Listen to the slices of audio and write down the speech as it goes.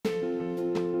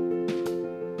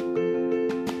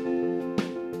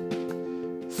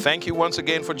Thank you once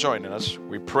again for joining us.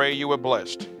 We pray you were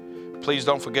blessed. Please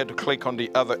don't forget to click on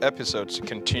the other episodes to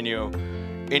continue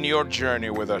in your journey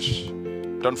with us.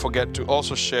 Don't forget to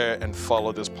also share and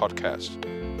follow this podcast.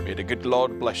 May the good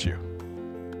Lord bless you.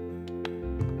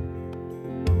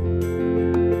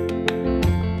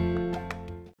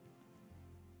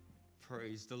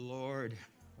 Praise the Lord.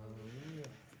 Hallelujah.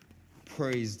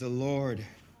 Praise the Lord.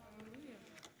 Hallelujah.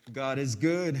 God is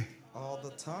good. All the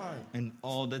time. And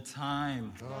all the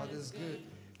time. God is good.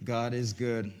 God is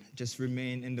good. Just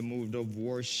remain in the mood of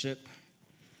worship.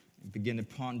 Begin to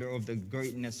ponder of the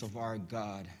greatness of our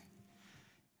God.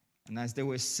 And as they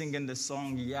were singing the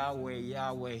song, Yahweh,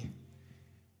 Yahweh,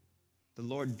 the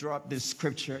Lord dropped this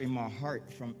scripture in my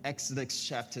heart from Exodus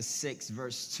chapter 6,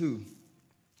 verse 2.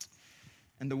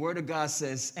 And the word of God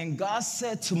says, and God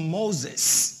said to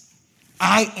Moses,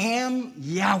 I am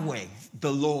Yahweh,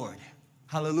 the Lord.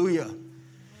 Hallelujah.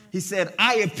 He said,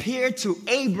 I appeared to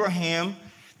Abraham,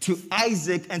 to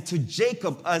Isaac, and to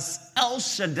Jacob as El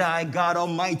Shaddai, God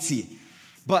Almighty.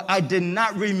 But I did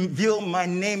not reveal my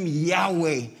name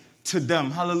Yahweh to them.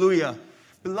 Hallelujah.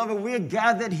 Beloved, we're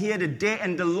gathered here today,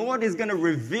 and the Lord is going to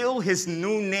reveal his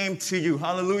new name to you.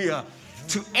 Hallelujah.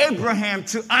 To Abraham,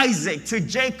 to Isaac, to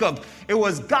Jacob, it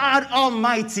was God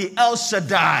Almighty, El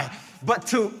Shaddai. But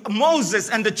to Moses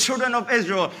and the children of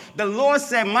Israel, the Lord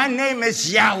said, my name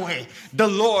is Yahweh, the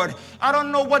Lord. I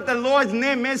don't know what the Lord's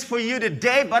name is for you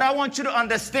today, but I want you to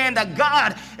understand that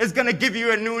God is going to give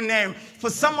you a new name.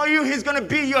 For some of you, he's going to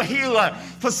be your healer.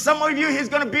 For some of you, he's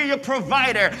going to be your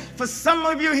provider. For some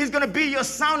of you, he's going to be your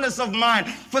soundness of mind.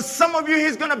 For some of you,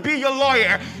 he's going to be your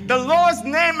lawyer. The Lord's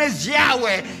name is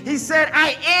Yahweh. He said,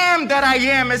 I am that I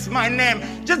am is my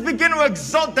name. Just begin to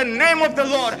exalt the name of the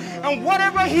Lord. And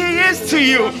whatever he is to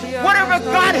you, whatever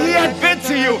God he has been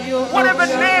to you, whatever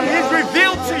name he's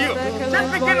revealed to you,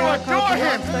 just begin to adore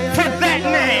him for that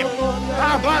name.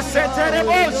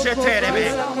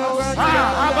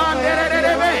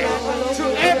 To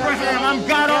Abraham, I'm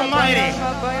God Almighty.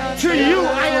 To you,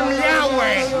 I am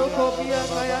Yahweh.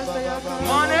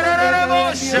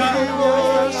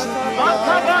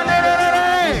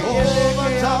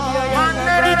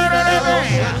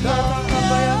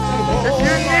 If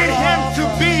you need him to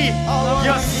be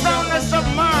your soundness of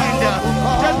mind,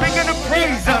 just begin to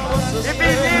praise him. If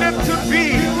you need him to be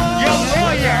your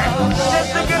lawyer, just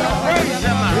begin to praise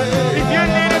him. If you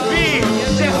need to be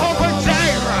Jehovah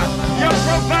Jireh, your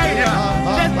provider,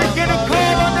 just begin to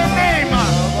call on the name.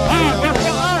 But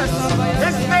for us,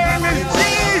 his name is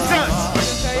Jesus.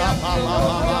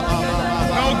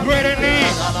 No greater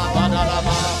name.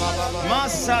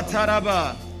 Masataraba.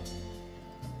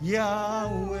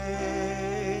 Yahweh,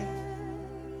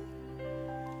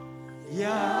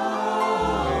 Yahweh,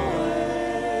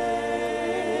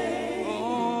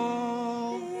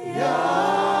 oh,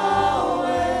 Yahweh,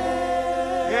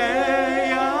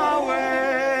 yeah, Yahweh,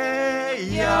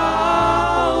 Yahweh,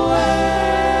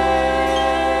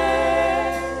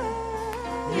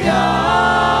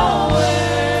 Yahweh,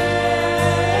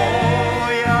 oh,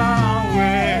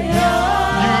 Yahweh,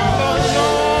 you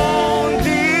alone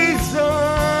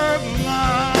deserve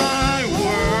my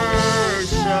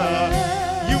worship.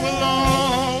 You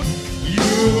alone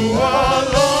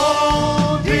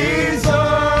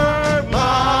deserve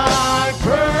my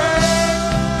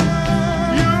praise.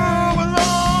 You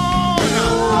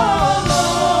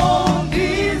alone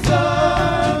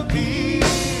deserve the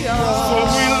honor. So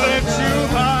we lift you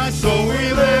high, so we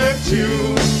lift you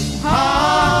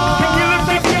high. Can we lift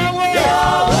up Yahweh?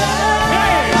 Yahweh,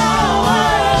 hey. Yahweh.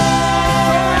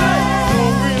 So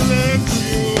we lift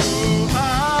you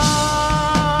high.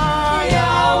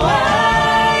 Yahweh,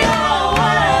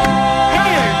 Yahweh.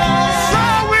 Hey. So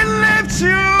we lift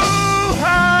you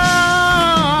high.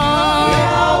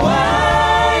 Yahweh,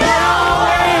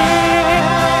 Yahweh.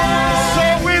 So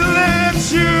we lift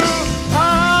you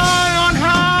high on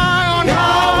high on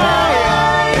high.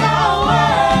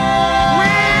 We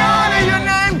honor your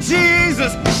name,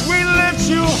 Jesus. We lift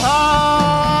you high.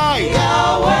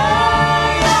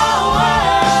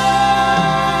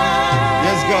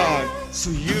 Yes, God. So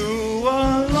you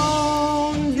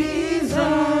alone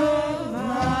deserve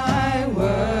my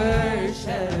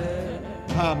worship.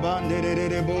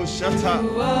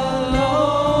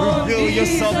 Reveal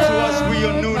yourself to us with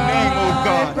your new name, oh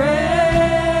God.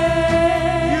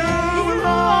 You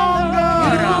alone,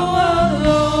 God.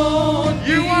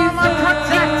 You are my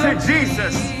protector,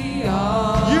 Jesus.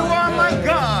 You are my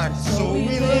God. So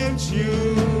we lift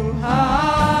you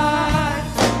high.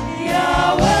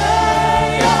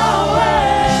 Yahweh, Yahweh.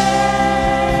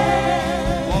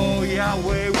 Oh,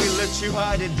 Yahweh, we lift you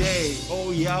high today.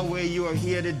 Oh, Yahweh, you are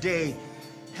here today.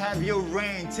 Have your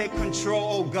reign. Take control,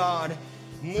 oh God.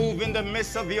 Move in the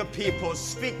midst of your people.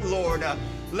 Speak, Lord.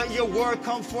 Let your word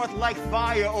come forth like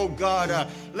fire, oh God.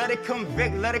 Let it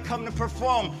convict. Let it come to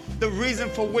perform the reason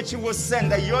for which it was sent.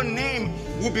 That your name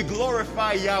will be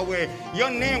glorified, Yahweh. Your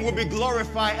name will be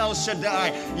glorified, El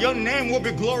Shaddai. Your name will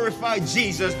be glorified,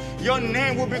 Jesus. Your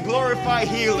name will be glorified,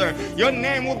 Healer. Your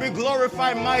name will be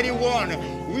glorified, Mighty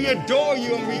One. We adore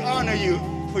you and we honor you.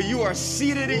 For you are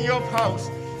seated in your house.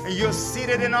 And you're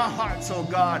seated in our hearts, oh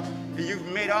God. And you've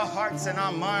made our hearts and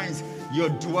our minds your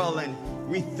dwelling.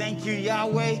 We thank you,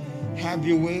 Yahweh. Have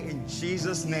your way in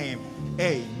Jesus' name.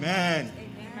 Amen.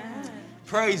 Amen.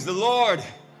 Praise the Lord.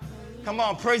 Come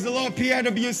on, praise the Lord,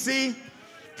 PIWC.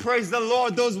 Praise the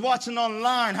Lord, those watching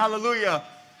online. Hallelujah.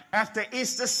 After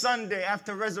Easter Sunday,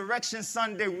 after Resurrection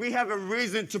Sunday, we have a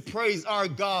reason to praise our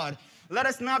God. Let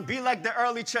us not be like the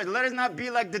early church. Let us not be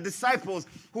like the disciples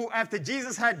who, after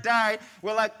Jesus had died,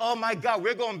 were like, oh my God,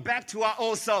 we're going back to our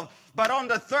old self. But on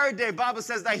the third day, Bible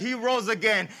says that he rose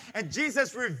again. And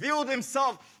Jesus revealed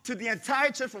himself to the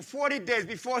entire church for 40 days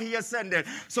before he ascended.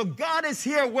 So God is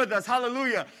here with us.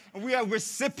 Hallelujah. And we are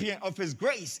recipient of his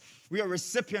grace. We are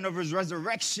recipient of his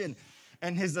resurrection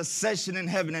and his ascension in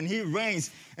heaven, and he reigns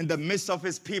in the midst of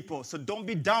his people. So don't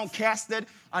be downcasted.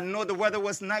 I know the weather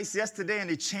was nice yesterday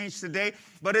and it changed today,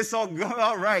 but it's all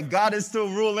right. God is still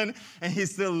ruling and he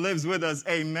still lives with us.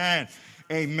 Amen.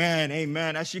 Amen.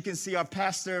 Amen. As you can see, our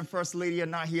pastor and first lady are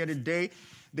not here today.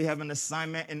 They have an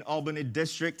assignment in Albany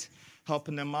District,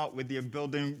 helping them out with their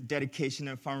building dedication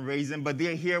and fundraising, but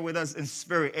they're here with us in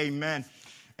spirit. Amen.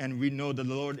 And we know the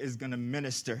Lord is going to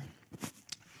minister.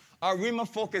 Our Rhema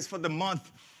focus for the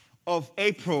month of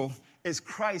April is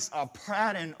Christ, our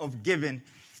pattern of giving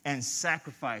and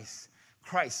sacrifice.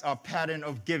 Christ, our pattern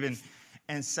of giving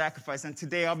and sacrifice. And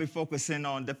today I'll be focusing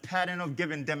on the pattern of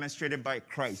giving demonstrated by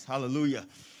Christ. Hallelujah.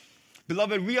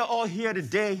 Beloved, we are all here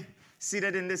today,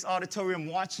 seated in this auditorium,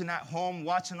 watching at home,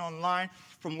 watching online,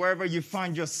 from wherever you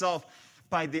find yourself,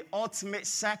 by the ultimate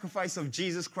sacrifice of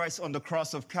Jesus Christ on the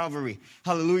cross of Calvary.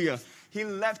 Hallelujah. He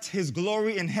left his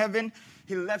glory in heaven.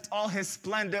 He left all his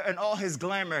splendor and all his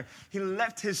glamour. He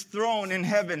left his throne in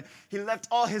heaven. He left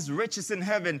all his riches in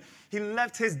heaven. He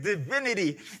left his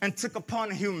divinity and took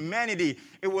upon humanity.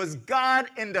 It was God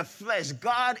in the flesh,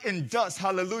 God in dust.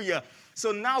 Hallelujah.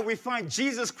 So now we find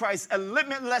Jesus Christ, a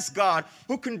limitless God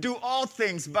who can do all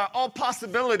things by all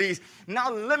possibilities,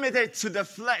 now limited to the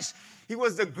flesh. He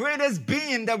was the greatest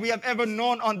being that we have ever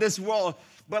known on this world.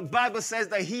 But the Bible says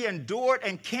that he endured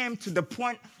and came to the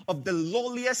point of the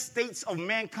lowliest states of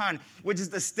mankind, which is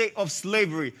the state of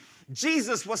slavery.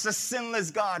 Jesus was a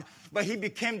sinless God, but he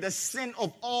became the sin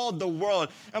of all the world.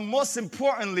 And most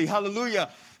importantly, hallelujah,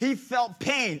 he felt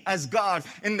pain as God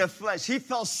in the flesh. He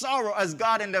felt sorrow as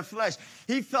God in the flesh.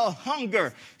 He felt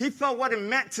hunger. He felt what it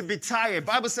meant to be tired. The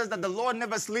Bible says that the Lord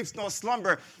never sleeps nor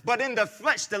slumber. But in the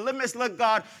flesh, the limitless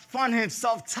God found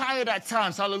himself tired at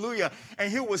times. Hallelujah.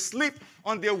 And he would sleep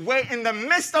on the way in the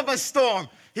midst of a storm.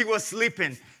 He was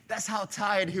sleeping. That's how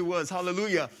tired he was.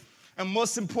 Hallelujah. And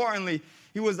most importantly,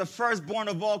 he was the firstborn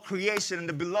of all creation and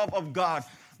the beloved of God.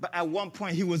 But at one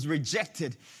point, he was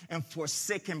rejected and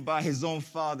forsaken by his own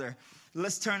father.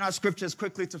 Let's turn our scriptures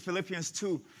quickly to Philippians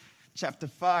 2,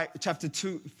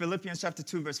 Philippians chapter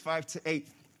 2, verse 5 to 8.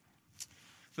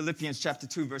 Philippians chapter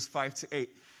 2, verse 5 to 8.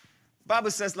 The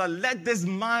Bible says, let this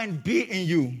mind be in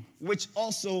you, which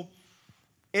also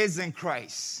is in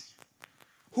Christ,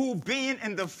 who being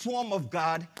in the form of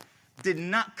God, did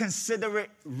not consider it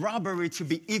robbery to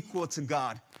be equal to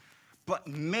God, but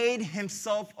made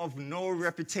himself of no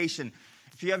reputation.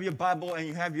 If you have your Bible and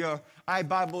you have your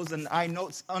iBibles and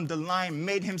iNotes underlined,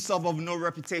 made himself of no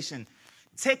reputation,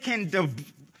 taking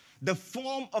the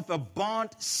form of a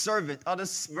bond servant, other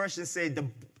versions say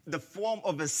the form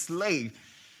of a slave,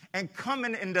 and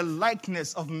coming in the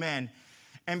likeness of man,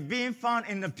 and being found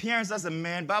in appearance as a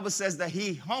man, Bible says that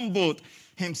he humbled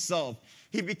himself.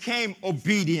 He became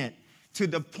obedient to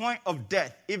the point of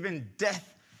death, even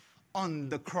death on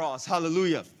the cross.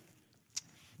 Hallelujah.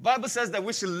 Bible says that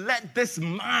we should let this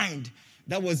mind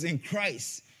that was in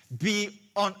Christ be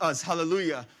on us.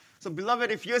 Hallelujah. So, beloved,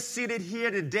 if you're seated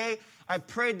here today, I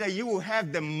pray that you will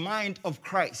have the mind of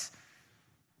Christ.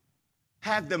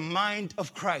 Have the mind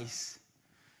of Christ.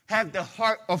 Have the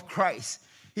heart of Christ.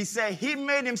 He said he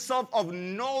made himself of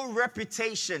no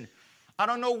reputation. I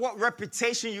don't know what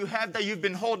reputation you have that you've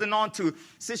been holding on to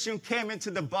since you came into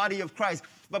the body of Christ.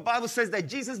 But the Bible says that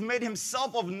Jesus made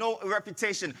himself of no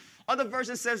reputation. Other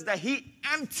version says that he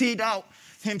emptied out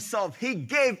himself. He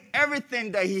gave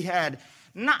everything that he had.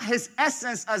 Not his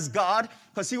essence as God,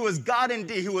 because he was God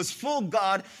indeed. He was full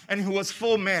God and he was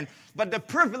full man. But the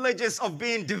privileges of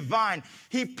being divine,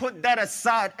 he put that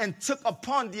aside and took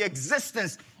upon the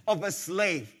existence of a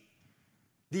slave.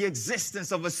 The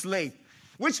existence of a slave.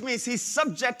 Which means he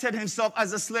subjected himself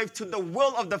as a slave to the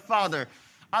will of the Father,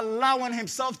 allowing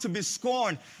himself to be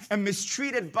scorned and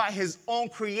mistreated by his own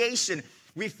creation.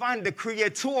 We find the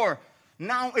Creator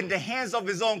now in the hands of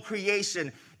his own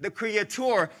creation. The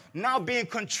Creator now being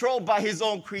controlled by his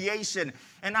own creation.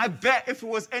 And I bet if it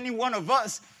was any one of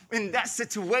us in that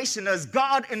situation as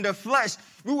God in the flesh,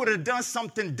 we would have done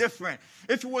something different.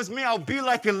 If it was me, I'll be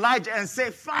like Elijah and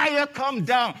say, fire come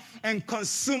down and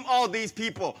consume all these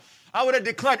people. I would have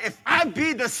declared, if I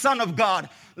be the Son of God,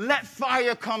 let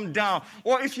fire come down.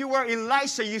 Or if you were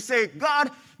Elisha, you say,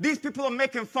 God, these people are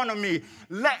making fun of me.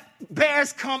 Let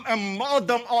bears come and maul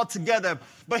them all together.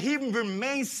 But he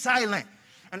remained silent.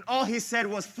 And all he said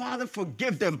was, Father,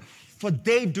 forgive them, for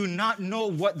they do not know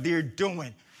what they're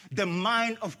doing. The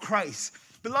mind of Christ.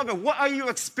 Beloved, what are you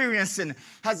experiencing?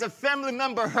 Has a family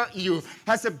member hurt you?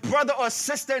 Has a brother or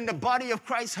sister in the body of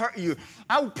Christ hurt you?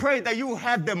 I would pray that you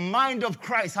have the mind of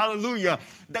Christ, hallelujah,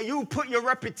 that you put your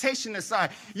reputation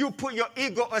aside, you put your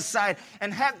ego aside,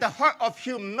 and have the heart of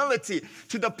humility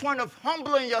to the point of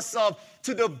humbling yourself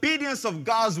to the obedience of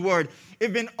God's word,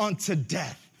 even unto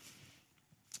death.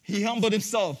 He humbled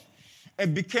himself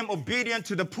and became obedient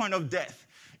to the point of death,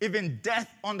 even death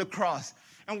on the cross.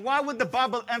 And why would the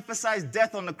Bible emphasize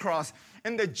death on the cross?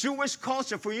 In the Jewish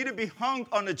culture, for you to be hung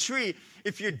on a tree,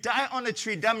 if you die on a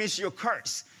tree, that means you're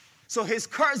cursed. So his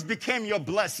curse became your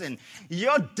blessing.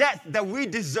 Your death that we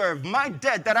deserve, my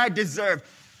death that I deserve,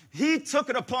 he took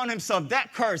it upon himself,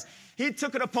 that curse. He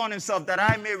took it upon himself that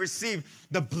I may receive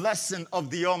the blessing of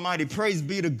the Almighty. Praise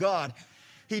be to God.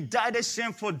 He died a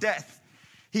shameful death.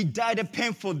 He died a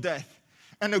painful death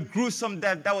and a gruesome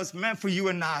death that was meant for you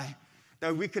and I,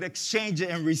 that we could exchange it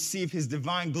and receive his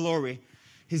divine glory,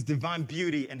 his divine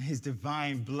beauty, and his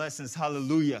divine blessings.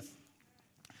 Hallelujah.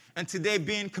 And today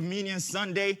being Communion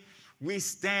Sunday, we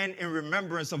stand in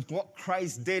remembrance of what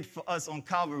Christ did for us on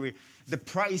Calvary, the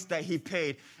price that he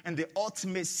paid, and the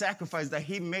ultimate sacrifice that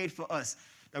he made for us,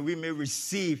 that we may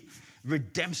receive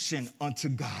redemption unto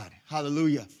God.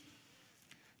 Hallelujah.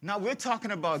 Now we're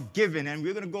talking about giving, and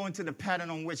we're going to go into the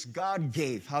pattern on which God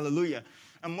gave. Hallelujah.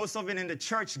 And most of it in the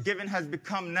church, giving has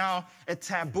become now a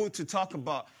taboo to talk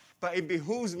about. But it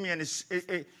behooves me and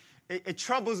it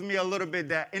troubles me a little bit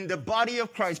that in the body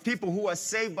of Christ, people who are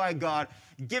saved by God,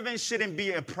 giving shouldn't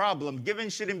be a problem. Giving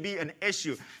shouldn't be an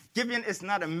issue. Giving is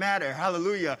not a matter.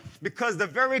 Hallelujah. Because the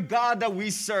very God that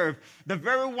we serve, the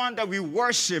very one that we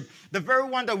worship, the very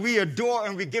one that we adore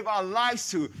and we give our lives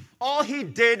to, all he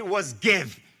did was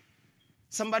give.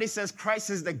 Somebody says Christ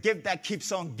is the gift that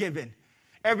keeps on giving.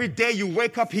 Every day you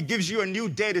wake up, he gives you a new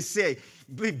day to say.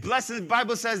 Blessed, the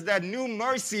Bible says that new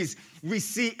mercies we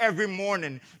see every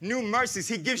morning. New mercies.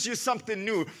 He gives you something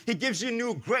new. He gives you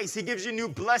new grace. He gives you new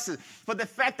blessings. For the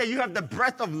fact that you have the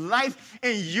breath of life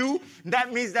in you,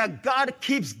 that means that God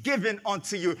keeps giving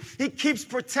unto you. He keeps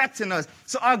protecting us.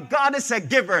 So our God is a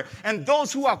giver. And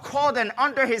those who are called and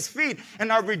under his feet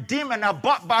and are redeemed and are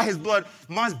bought by his blood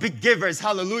must be givers.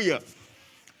 Hallelujah.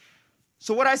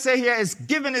 So what I say here is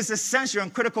giving is essential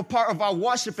and critical part of our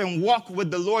worship and walk with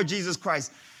the Lord Jesus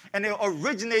Christ. And it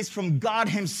originates from God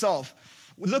himself.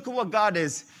 Look at what God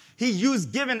is. He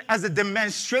used giving as a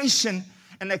demonstration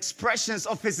and expressions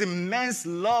of his immense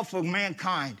love for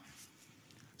mankind.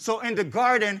 So in the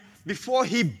garden, before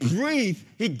he breathed,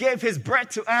 he gave his breath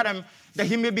to Adam that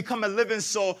he may become a living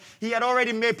soul. He had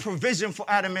already made provision for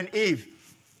Adam and Eve.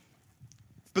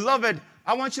 Beloved,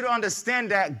 I want you to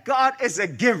understand that God is a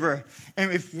giver.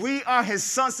 And if we are his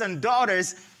sons and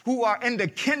daughters who are in the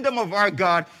kingdom of our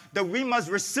God, that we must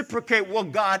reciprocate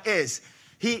what God is.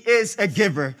 He is a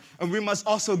giver. And we must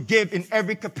also give in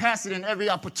every capacity and every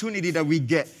opportunity that we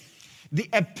get. The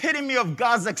epitome of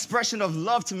God's expression of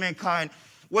love to mankind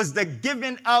was the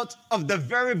giving out of the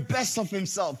very best of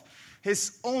himself,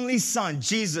 his only son,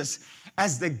 Jesus,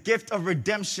 as the gift of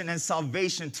redemption and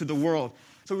salvation to the world.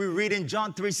 So we read in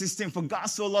John 3:16, for God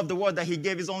so loved the world that he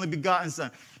gave his only begotten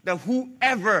son, that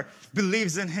whoever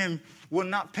believes in him will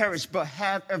not perish but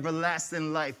have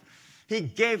everlasting life. He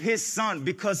gave his son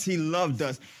because he loved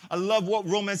us. I love what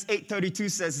Romans 8:32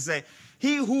 says to say,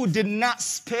 he who did not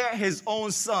spare his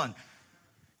own son,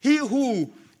 he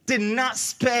who did not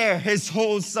spare his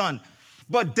whole son,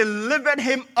 but delivered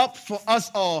him up for us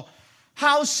all,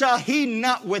 how shall he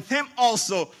not with him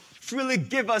also freely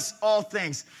give us all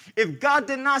things. If God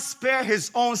did not spare his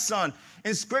own son,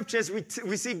 in scriptures,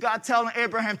 we see God telling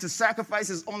Abraham to sacrifice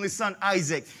his only son,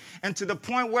 Isaac. And to the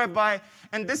point whereby,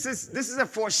 and this is a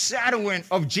foreshadowing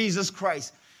of Jesus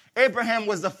Christ. Abraham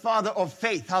was the father of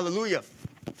faith. Hallelujah.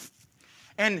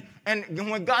 And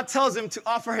when God tells him to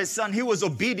offer his son, he was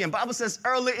obedient. The Bible says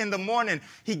early in the morning,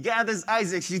 he gathers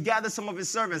Isaac. He gathers some of his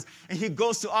servants, and he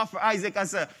goes to offer Isaac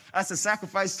as a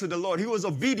sacrifice to the Lord. He was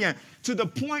obedient to the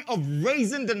point of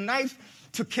raising the knife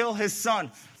to kill his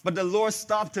son. But the Lord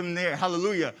stopped him there.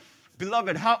 Hallelujah.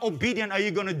 Beloved, how obedient are you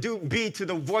going to be to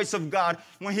the voice of God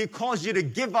when he calls you to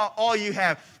give out all you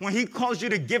have, when he calls you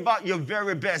to give out your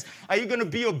very best? Are you going to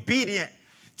be obedient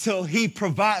till he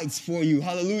provides for you?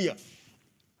 Hallelujah.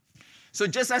 So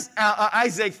just as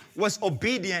Isaac was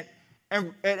obedient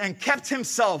and kept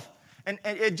himself, and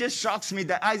it just shocks me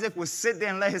that Isaac would sit there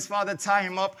and let his father tie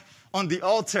him up on the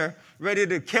altar, ready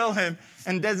to kill him,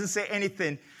 and doesn't say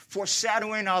anything,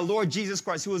 foreshadowing our Lord Jesus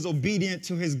Christ, who was obedient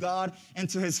to his God and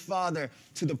to his Father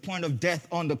to the point of death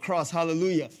on the cross.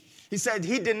 Hallelujah. He said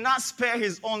he did not spare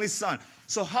his only son.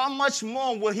 So how much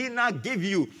more will he not give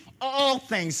you all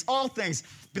things, all things?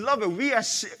 Beloved, we are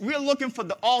looking for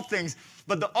the all things,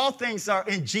 but the all things are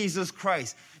in Jesus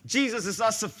Christ. Jesus is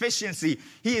our sufficiency.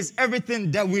 He is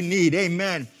everything that we need.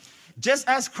 Amen. Just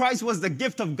as Christ was the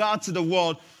gift of God to the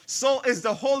world, so is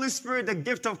the Holy Spirit the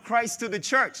gift of Christ to the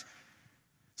church.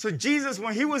 So Jesus,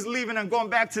 when he was leaving and going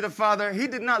back to the Father, he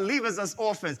did not leave us as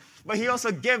orphans, but he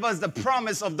also gave us the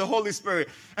promise of the Holy Spirit.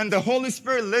 And the Holy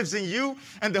Spirit lives in you,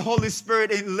 and the Holy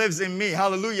Spirit lives in me.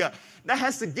 Hallelujah. That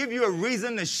has to give you a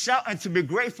reason to shout and to be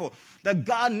grateful that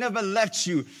God never left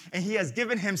you, and he has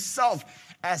given himself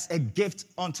as a gift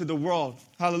unto the world.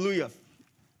 Hallelujah.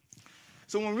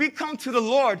 So when we come to the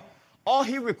Lord, all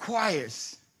he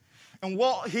requires and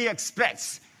what he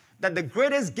expects, that the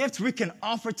greatest gift we can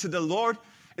offer to the Lord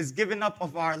is giving up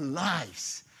of our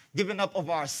lives, giving up of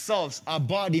ourselves, our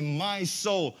body, mind,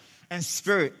 soul, and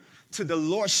spirit to the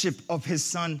lordship of his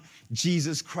son,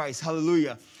 Jesus Christ.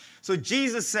 Hallelujah. So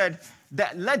Jesus said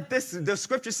that the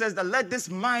scripture says that let this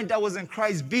mind that was in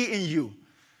Christ be in you.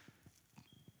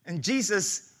 And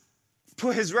Jesus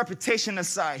put his reputation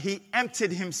aside. He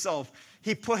emptied himself.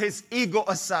 He put his ego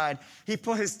aside. He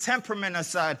put his temperament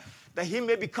aside, that he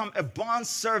may become a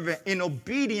bondservant in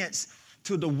obedience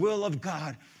to the will of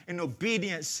God, in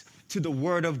obedience to the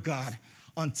word of God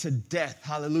unto death.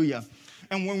 Hallelujah.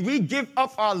 And when we give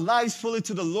up our lives fully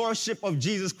to the lordship of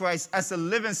Jesus Christ as a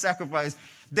living sacrifice,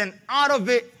 then out of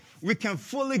it, we can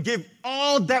fully give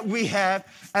all that we have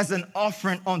as an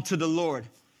offering unto the Lord.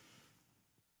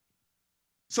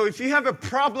 So if you have a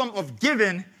problem of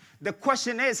giving, the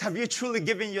question is, have you truly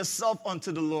given yourself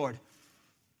unto the Lord?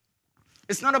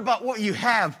 It's not about what you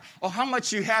have or how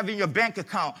much you have in your bank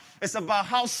account. It's about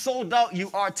how sold out you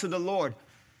are to the Lord.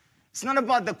 It's not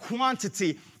about the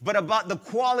quantity, but about the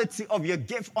quality of your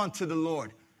gift unto the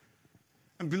Lord.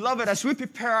 And beloved, as we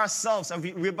prepare ourselves, and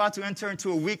we're about to enter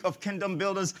into a week of Kingdom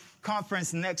Builders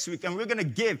Conference next week, and we're going to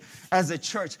give as a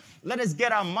church. Let us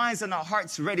get our minds and our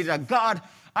hearts ready that God,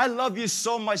 I love you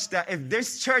so much that if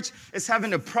this church is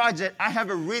having a project, I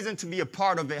have a reason to be a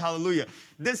part of it. Hallelujah.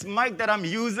 This mic that I'm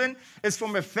using is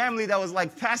from a family that was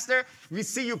like, Pastor, we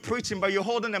see you preaching, but you're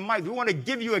holding the mic. We want to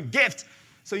give you a gift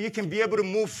so you can be able to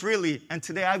move freely. And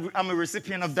today I'm a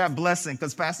recipient of that blessing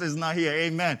because Pastor is not here.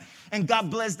 Amen. And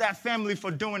God bless that family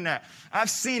for doing that. I've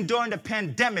seen during the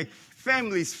pandemic,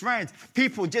 families, friends,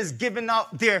 people just giving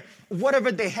out their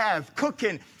whatever they have,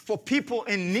 cooking for people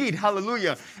in need.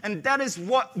 Hallelujah. And that is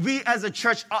what we as a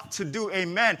church ought to do.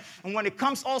 Amen. And when it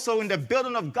comes also in the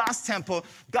building of God's temple,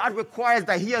 God requires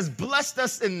that he has blessed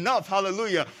us enough.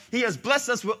 Hallelujah. He has blessed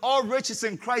us with all riches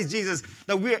in Christ Jesus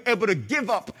that we are able to give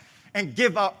up and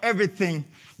give out everything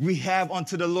we have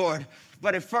unto the Lord.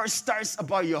 But it first starts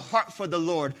about your heart for the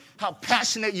Lord, how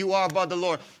passionate you are about the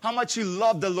Lord, how much you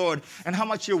love the Lord, and how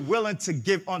much you're willing to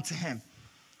give unto him.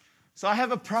 So I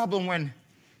have a problem when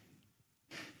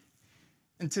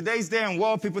in today's day and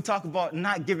world, people talk about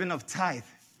not giving of tithe.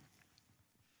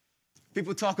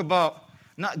 People talk about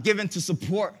not giving to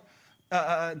support.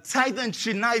 Tithing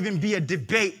should not even be a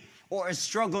debate or a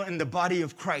struggle in the body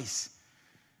of Christ.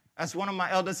 As one of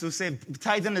my elders who said,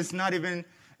 tithing is not even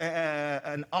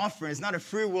an offering. It's not a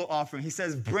free will offering. He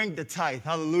says, bring the tithe.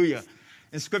 Hallelujah.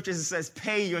 In scriptures, it says,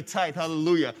 pay your tithe.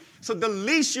 Hallelujah. So the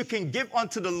least you can give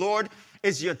unto the Lord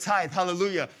is your tithe.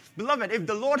 Hallelujah. Beloved, if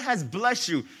the Lord has blessed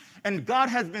you, and God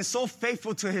has been so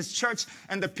faithful to his church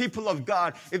and the people of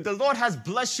God, if the Lord has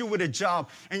blessed you with a job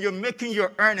and you're making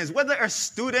your earnings, whether a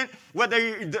student, whether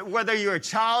you're a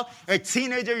child, a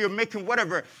teenager, you're making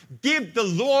whatever, give the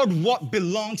Lord what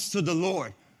belongs to the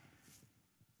Lord.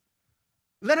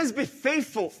 Let us be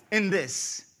faithful in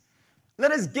this.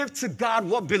 Let us give to God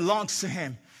what belongs to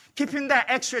him. Keeping that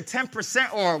extra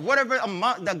 10% or whatever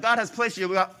amount that God has placed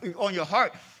on your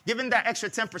heart, giving that extra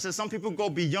 10%. Some people go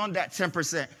beyond that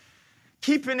 10%.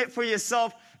 Keeping it for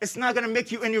yourself, it's not going to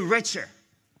make you any richer.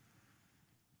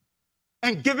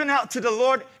 And giving out to the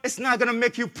Lord, it's not going to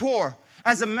make you poor.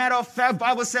 As a matter of fact, the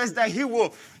Bible says that he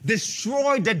will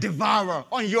destroy the devourer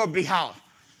on your behalf.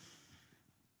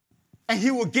 And he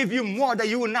will give you more, that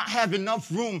you will not have enough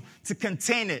room to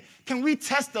contain it. Can we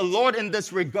test the Lord in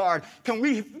this regard? Can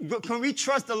we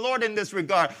trust the Lord in this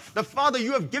regard? The Father,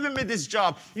 you have given me this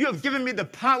job. You have given me the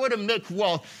power to make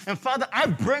wealth. And Father, I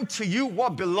bring to you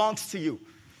what belongs to you.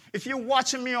 If you're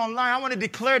watching me online, I want to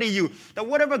declare to you that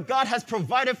whatever God has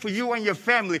provided for you and your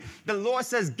family, the Lord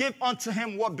says, give unto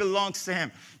him what belongs to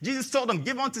him. Jesus told them,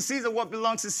 give unto Caesar what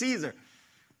belongs to Caesar.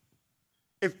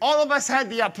 If all of us had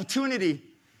the opportunity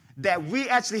that we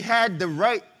actually had the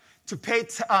right to pay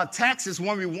taxes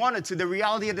when we wanted to, the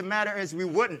reality of the matter is we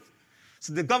wouldn't.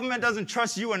 So the government doesn't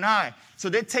trust you and I. So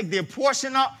they take their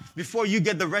portion out before you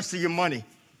get the rest of your money.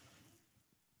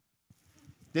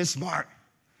 They're smart.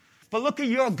 But look at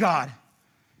your God.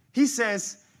 He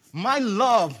says, my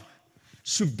love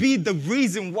should be the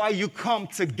reason why you come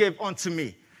to give unto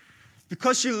me.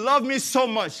 Because you love me so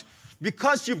much,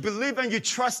 because you believe and you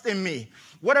trust in me.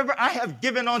 Whatever I have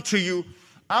given unto you,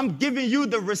 I'm giving you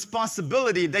the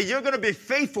responsibility that you're going to be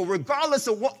faithful regardless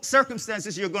of what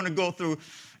circumstances you're going to go through,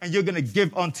 and you're going to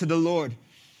give unto the Lord.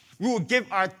 We will give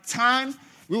our time,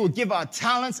 we will give our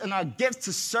talents and our gifts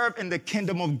to serve in the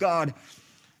kingdom of God.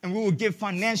 And we will give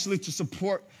financially to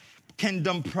support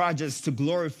kingdom projects to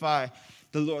glorify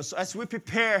the Lord. So as we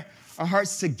prepare our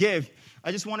hearts to give,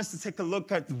 I just want us to take a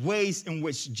look at ways in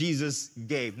which Jesus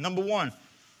gave. Number one,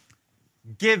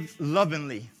 give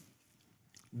lovingly.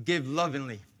 Give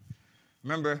lovingly.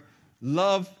 Remember,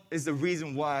 love is the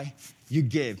reason why you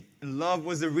give. And love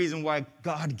was the reason why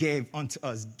God gave unto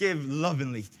us. Give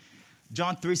lovingly.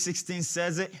 John 3:16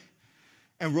 says it.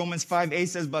 And Romans 5:8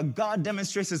 says, but God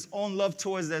demonstrates his own love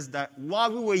towards us, that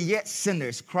while we were yet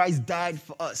sinners, Christ died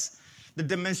for us. The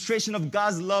demonstration of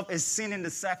God's love is seen in the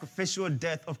sacrificial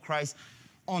death of Christ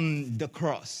on the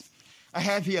cross. I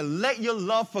have here, let your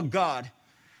love for God,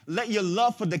 let your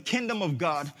love for the kingdom of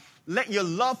God, let your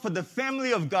love for the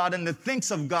family of God and the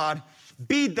things of God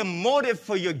be the motive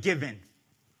for your giving.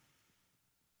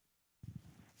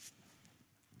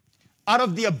 Out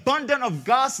of the abundance of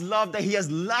God's love that he has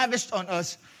lavished on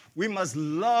us, we must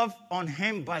love on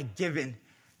him by giving,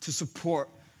 to support,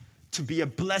 to be a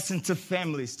blessing to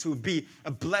families, to be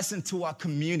a blessing to our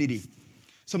community.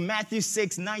 So Matthew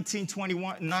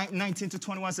 6:19 to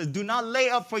 21 says, do not lay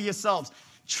up for yourselves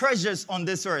treasures on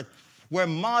this earth, where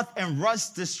moth and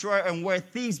rust destroy and where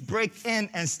thieves break in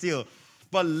and steal.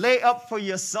 But lay up for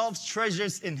yourselves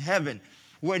treasures in heaven,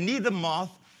 where neither moth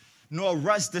nor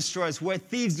rust destroys, where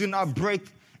thieves do not break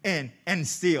in and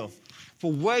steal.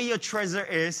 For where your treasure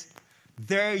is,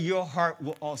 there your heart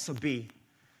will also be.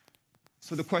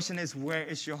 So the question is, where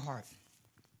is your heart?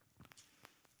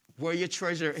 Where your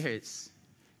treasure is,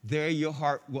 there your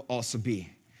heart will also be.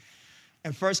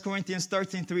 And 1 Corinthians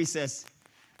 13:3 says,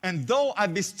 and though I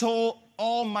bestow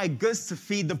all my goods to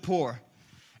feed the poor,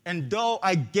 and though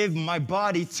I give my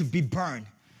body to be burned,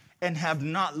 and have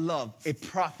not love, it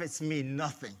profits me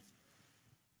nothing.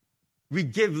 We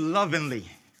give lovingly.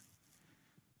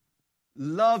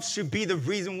 Love should be the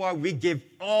reason why we give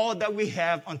all that we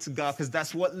have unto God, because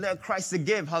that's what led Christ to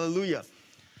give. Hallelujah.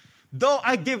 Though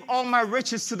I give all my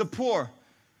riches to the poor,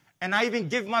 and I even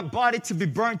give my body to be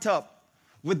burnt up,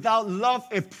 without love,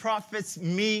 it profits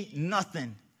me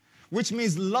nothing. Which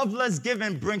means loveless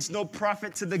giving brings no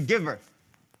profit to the giver.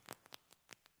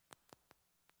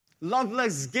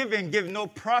 Loveless giving gives no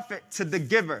profit to the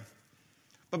giver.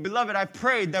 But beloved, I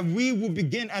pray that we will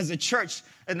begin as a church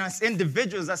and as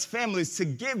individuals, as families, to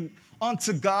give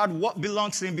unto God what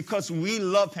belongs to him because we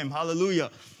love him.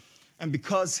 Hallelujah. And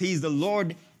because he's the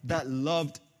Lord that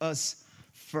loved us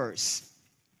first.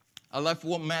 I love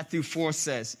what Matthew 4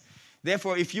 says.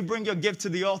 Therefore, if you bring your gift to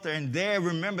the altar and there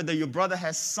remember that your brother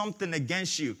has something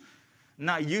against you,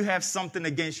 now you have something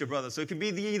against your brother. So it can be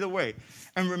either way.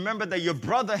 And remember that your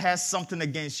brother has something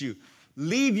against you.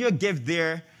 Leave your gift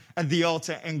there at the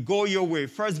altar and go your way.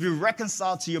 First be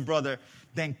reconciled to your brother,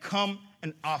 then come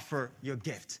and offer your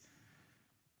gift.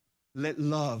 Let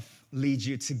love lead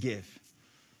you to give.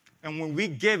 And when we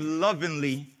give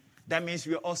lovingly, that means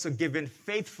we're also giving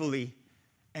faithfully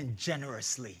and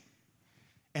generously.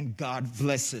 And God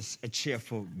blesses a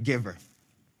cheerful giver.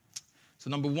 So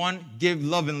number one, give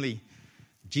lovingly.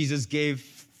 Jesus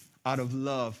gave out of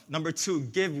love. Number two,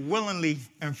 give willingly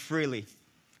and freely.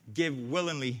 give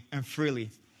willingly and freely.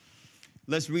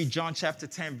 Let's read John chapter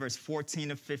 10, verse 14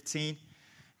 to 15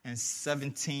 and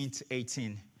 17 to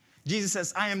 18. Jesus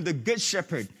says, I am the good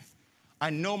shepherd. I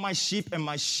know my sheep and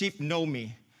my sheep know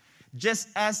me. Just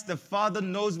as the Father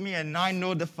knows me and I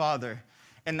know the Father.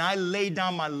 And I lay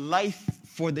down my life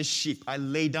for the sheep. I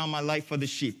lay down my life for the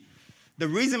sheep. The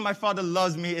reason my Father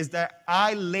loves me is that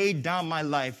I lay down my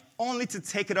life only to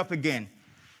take it up again.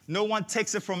 No one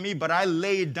takes it from me, but I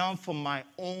lay it down for my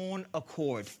own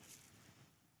accord.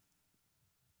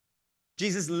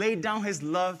 Jesus laid down his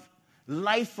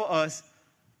life for us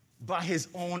by his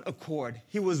own accord.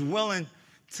 He was willing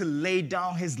to lay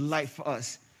down his life for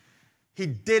us. He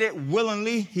did it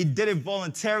willingly. He did it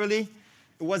voluntarily.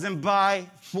 It wasn't by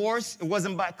force. It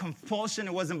wasn't by compulsion.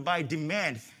 It wasn't by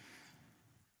demand.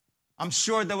 I'm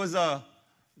sure there was a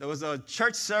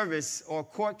church service or a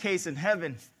court case in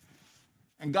heaven,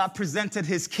 and God presented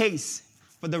his case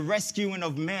for the rescuing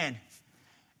of man.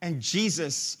 And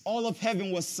Jesus, all of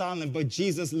heaven was silent, but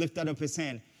Jesus lifted up his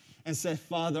hand and said,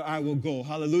 Father, I will go.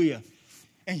 Hallelujah.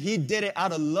 And he did it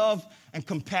out of love and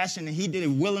compassion, and he did it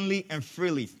willingly and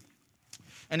freely.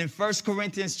 And in 2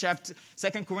 Corinthians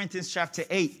chapter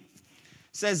 8,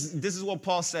 says, this is what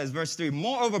Paul says, verse 3.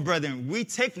 Moreover, brethren, we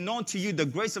take known to you the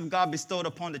grace of God bestowed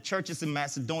upon the churches in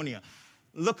Macedonia.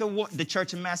 Look at what the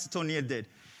church in Macedonia did.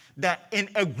 That in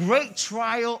a great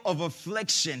trial of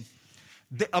affliction,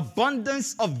 the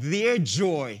abundance of their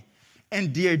joy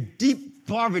and their deep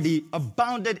poverty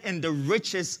abounded in the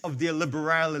riches of their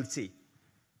liberality.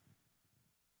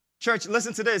 Church,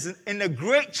 listen to this. In the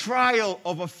great trial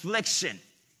of affliction,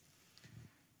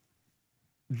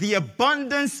 the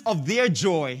abundance of their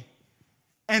joy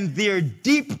and their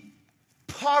deep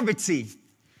poverty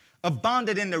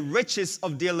abounded in the riches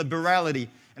of their liberality.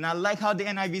 And I like how the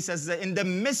NIV says that in the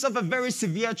midst of a very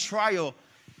severe trial,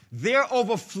 their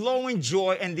overflowing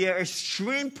joy and their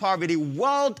extreme poverty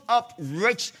welled up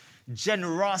rich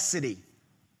generosity.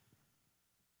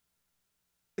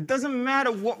 It doesn't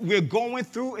matter what we're going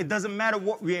through. It doesn't matter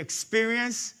what we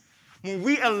experience. When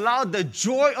we allow the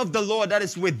joy of the Lord that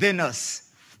is within us,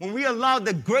 when we allow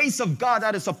the grace of God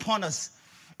that is upon us,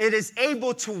 it is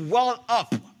able to well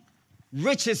up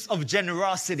riches of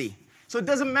generosity. So it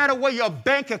doesn't matter what your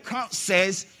bank account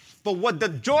says, but what the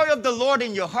joy of the Lord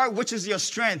in your heart, which is your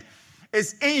strength,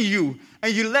 is in you.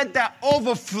 And you let that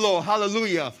overflow,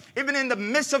 hallelujah. Even in the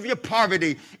midst of your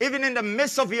poverty, even in the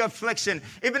midst of your affliction,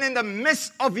 even in the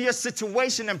midst of your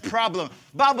situation and problem,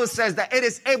 Bible says that it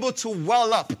is able to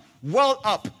well up.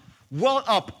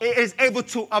 It is able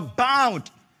to abound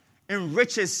in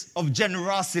riches of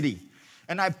generosity.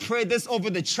 And I pray this over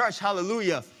the church,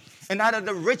 hallelujah. And out of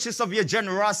the riches of your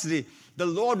generosity, the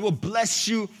Lord will bless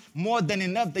you more than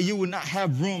enough that you will not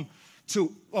have room to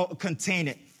contain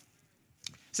it.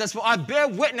 It says, for I bear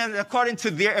witness according to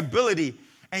their ability,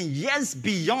 and yes,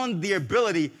 beyond their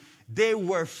ability, they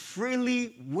were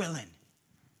freely willing.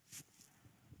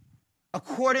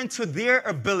 According to their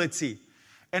ability,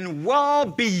 and well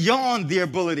beyond their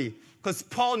ability, because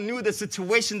Paul knew the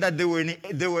situation that they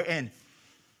were in.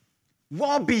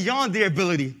 Well beyond their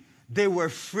ability, they were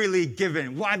freely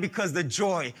given. Why? Because the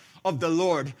joy of the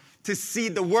Lord, to see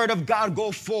the word of God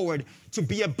go forward, to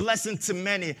be a blessing to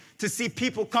many, to see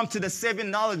people come to the saving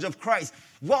knowledge of Christ,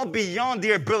 well beyond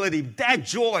their ability, that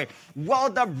joy, well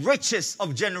the riches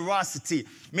of generosity.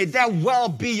 May that well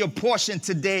be your portion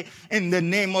today in the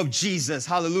name of Jesus.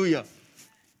 Hallelujah.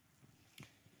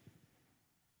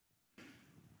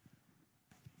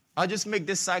 I'll just make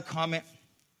this side comment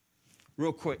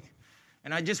real quick.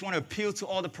 And I just want to appeal to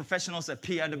all the professionals at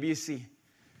PIWC.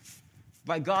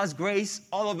 By God's grace,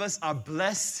 all of us are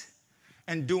blessed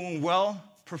and doing well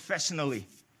professionally.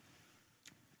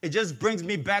 It just brings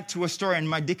me back to a story, and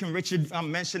my Deacon Richard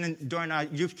mentioned it during our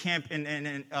youth camp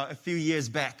a few years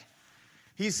back.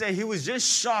 He said he was just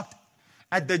shocked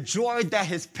at the joy that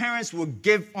his parents would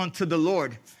give unto the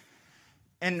Lord.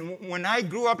 And when I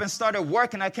grew up and started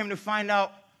working, I came to find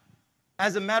out,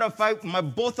 as a matter of fact,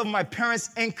 both of my parents'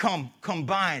 income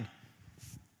combined,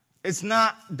 it's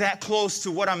not that close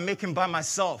to what I'm making by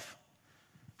myself.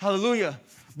 Hallelujah.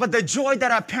 But the joy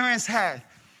that our parents had.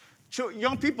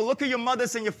 Young people, look at your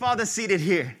mothers and your fathers seated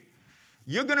here.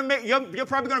 You're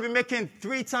probably going to be making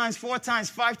 3 times, 4 times,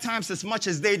 5 times as much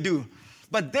as they do.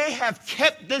 But they have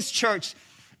kept this church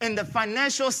in the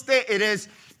financial state it is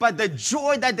by the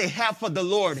joy that they have for the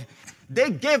Lord. They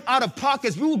give out of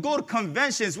pockets. We will go to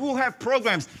conventions. We will have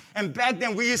programs. And back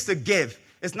then, we used to give.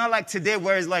 It's not like today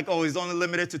where it's like, oh, it's only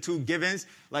limited to 2 givings.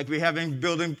 Like we have in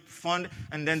building fund,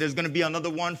 and then there's going to be another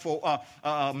one for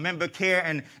member care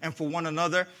and for one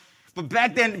another. But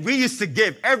back then, we used to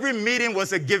give. Every meeting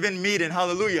was a giving meeting.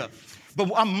 Hallelujah.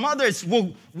 But our mothers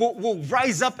will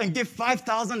rise up and give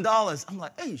 $5,000. I'm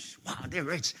like, hey, wow, they're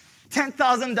rich.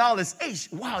 $10,000.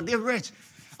 Hey, wow, they're rich.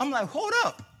 I'm like, hold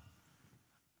up.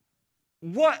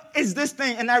 What is this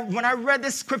thing? And when I read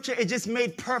this scripture, it just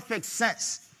made perfect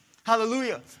sense.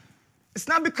 Hallelujah. It's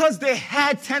not because they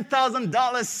had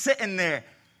 $10,000 sitting there.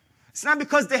 It's not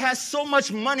because they had so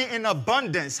much money in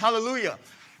abundance. Hallelujah.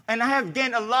 And I have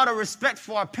gained a lot of respect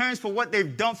for our parents for what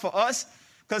they've done for us.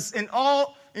 Because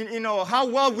how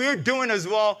well we're doing as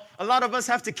well, a lot of us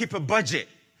have to keep a budget.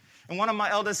 And one of my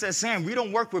elders said, Sam, we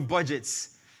don't work with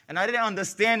budgets. And I didn't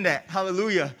understand that.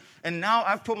 Hallelujah. And now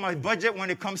I've put my budget when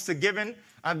it comes to giving.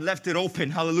 I've left it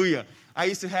open. Hallelujah. I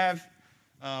used to have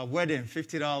wedding,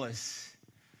 $50.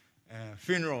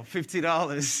 Funeral,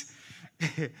 $50.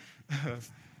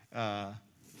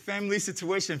 Family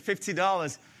situation,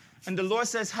 $50. And the Lord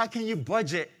says, how can you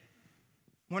budget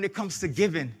when it comes to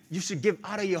giving? You should give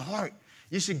out of your heart.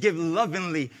 You should give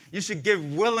lovingly. You should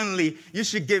give willingly. You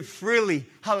should give freely.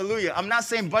 Hallelujah. I'm not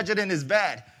saying budgeting is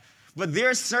bad. But there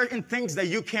are certain things that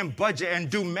you can budget and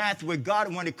do math with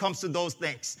God when it comes to those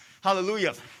things.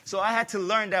 Hallelujah. So I had to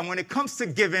learn that when it comes to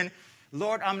giving,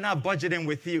 Lord, I'm not budgeting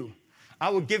with you. I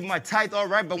will give my tithe, all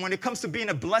right, but when it comes to being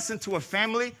a blessing to a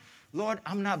family, Lord,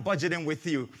 I'm not budgeting with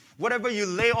you. Whatever you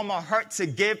lay on my heart to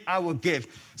give, I will give.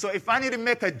 So if I need to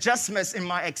make adjustments in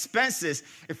my expenses,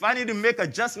 if I need to make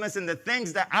adjustments in the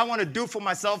things that I want to do for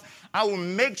myself, I will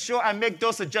make sure I make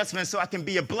those adjustments so I can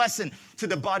be a blessing to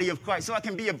the body of Christ, so I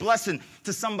can be a blessing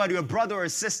to somebody, a brother or a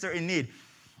sister in need.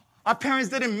 Our parents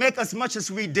didn't make as much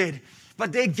as we did,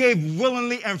 but they gave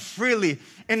willingly and freely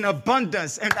in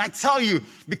abundance. And I tell you,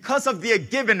 because of their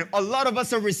giving, a lot of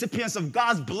us are recipients of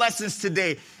God's blessings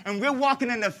today. And we're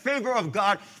walking in the favor of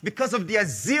God because of their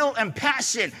zeal and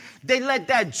passion. They let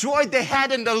that joy they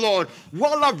had in the Lord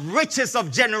well up riches of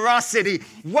generosity,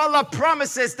 well up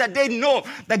promises that they know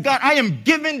that, God, I am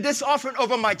giving this offering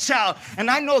over my child. And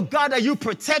I know, God, that you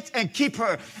protect and keep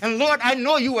her. And Lord, I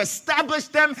know you establish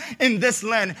them in this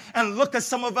land. And look at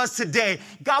some of us today.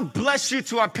 God bless you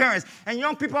to our parents. And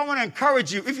young people, I want to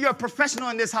encourage you. If you're a professional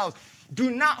in this house,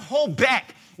 do not hold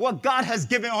back what God has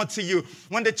given unto you.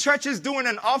 When the church is doing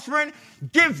an offering,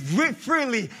 give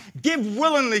freely, give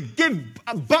willingly, give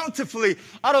bountifully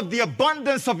out of the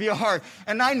abundance of your heart.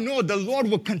 And I know the Lord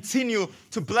will continue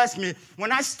to bless me.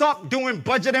 When I stopped doing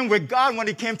budgeting with God when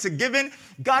it came to giving,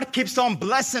 God keeps on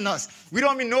blessing us. We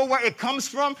don't even know where it comes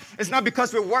from. It's not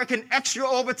because we're working extra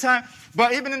overtime,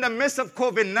 but even in the midst of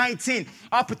COVID-19,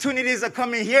 opportunities are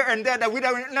coming here and there that we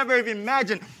never even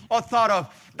imagined or thought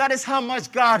of. That is how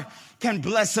much God can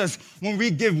bless us when we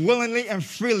give willingly and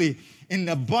freely in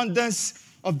the abundance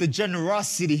of the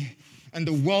generosity and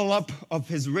the well up of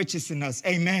his riches in us.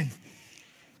 Amen.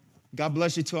 God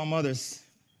bless you to our mothers.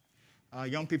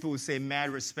 Young people would say mad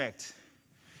respect.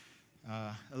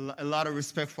 A lot of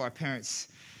respect for our parents.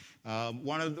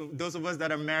 Those of us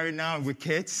that are married now with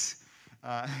kids,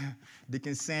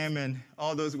 Deacon Sam and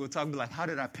all those will talk like, how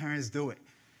did our parents do it?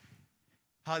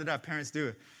 How did our parents do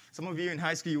it? Some of you in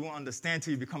high school, you won't understand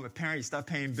till you become a parent. You start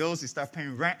paying bills, you start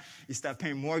paying rent, you start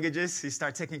paying mortgages, you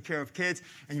start taking care of kids,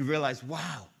 and you realize,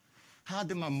 wow, how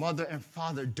did my mother and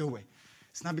father do it?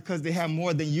 It's not because they had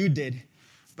more than you did,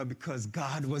 but because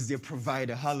God was their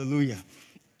provider. Hallelujah.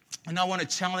 And I want to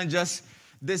challenge us,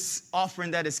 this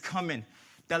offering that is coming,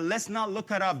 that let's not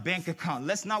look at our bank account.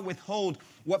 Let's not withhold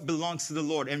what belongs to the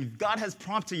Lord. And if God has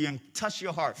prompted you and touched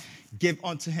your heart, give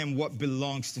unto him what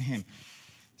belongs to him.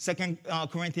 2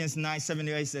 Corinthians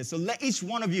 9:7-8 says, so let each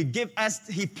one of you give as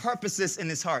he purposes in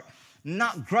his heart,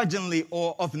 not grudgingly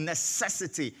or of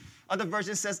necessity. Other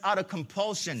version says out of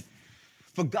compulsion.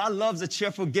 For God loves a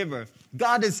cheerful giver.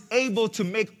 God is able to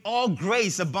make all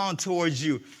grace abound towards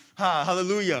you.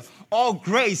 Hallelujah. All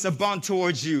grace abound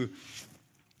towards you.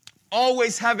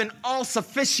 Always having all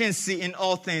sufficiency in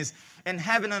all things and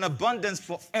having an abundance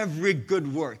for every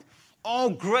good work.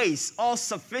 All grace, all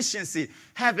sufficiency,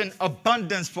 having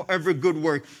abundance for every good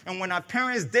work. And when our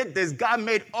parents did this, God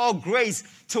made all grace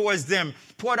towards them,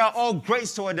 poured out all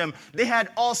grace toward them. They had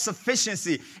all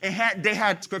sufficiency. They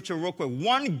had scripture real quick.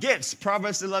 One gives,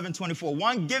 Proverbs 11:24.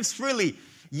 One gives freely,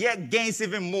 yet gains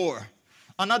even more.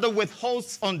 Another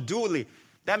withholds unduly.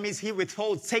 That means he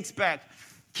withholds, takes back,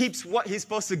 keeps what he's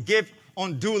supposed to give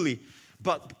unduly,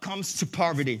 but comes to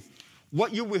poverty.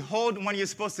 What you withhold when you're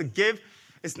supposed to give,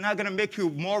 it's not going to make you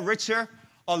more richer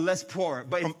or less poor.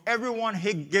 But from everyone,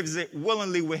 he gives it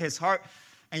willingly with his heart.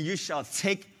 And you shall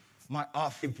take my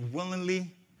offering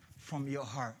willingly from your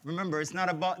heart. Remember, it's not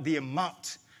about the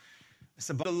amount. It's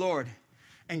about the Lord.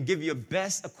 and give your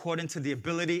best according to the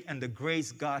ability and the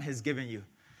grace God has given you.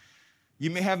 You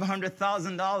may have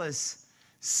 $100,000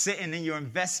 sitting in your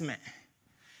investment.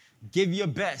 Give your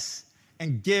best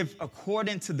and give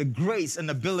according to the grace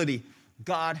and ability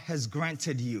God has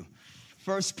granted you.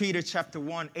 1 Peter chapter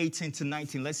 1, 18 to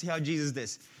 19. Let's see how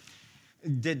Jesus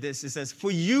did this. It says,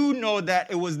 for you know that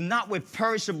it was not with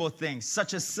perishable things,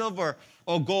 such as silver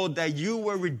or gold, that you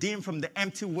were redeemed from the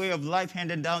empty way of life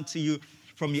handed down to you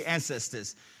from your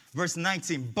ancestors. Verse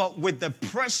 19, but with the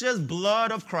precious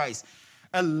blood of Christ,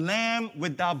 a lamb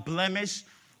without blemish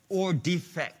or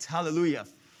defect. Hallelujah.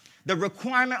 The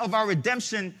requirement of our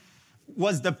redemption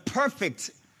was the perfect,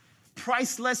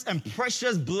 priceless, and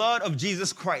precious blood of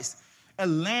Jesus Christ, a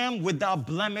lamb without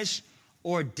blemish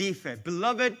or defect.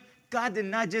 Beloved, God did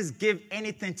not just give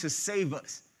anything to save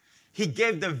us. He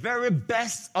gave the very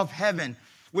best of heaven,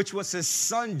 which was his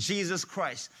son, Jesus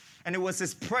Christ. And it was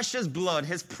his precious blood,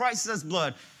 his priceless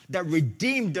blood, that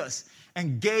redeemed us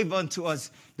and gave unto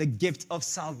us the gift of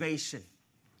salvation.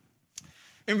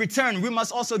 In return, we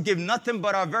must also give nothing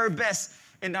but our very best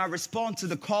in our response to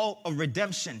the call of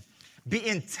redemption. Be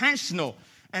intentional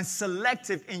and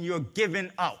selective in your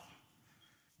giving out.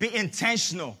 Be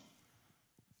intentional.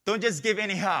 Don't just give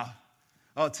anyhow.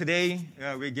 Oh, today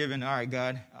we're giving, all right,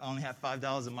 God, I only have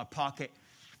 $5 in my pocket.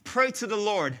 Pray to the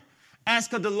Lord.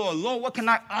 Ask of the Lord, Lord, what can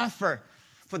I offer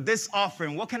for this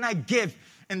offering? What can I give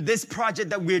in this project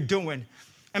that we're doing?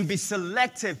 And be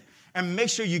selective and make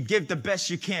sure you give the best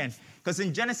you can. Because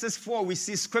in Genesis 4, we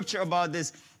see scripture about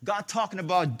this. God talking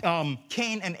about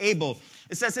Cain and Abel.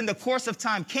 It says, in the course of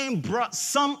time, Cain brought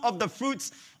some of the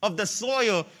fruits of the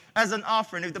soil as an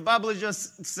offering. If the Bible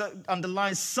just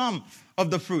underlines some of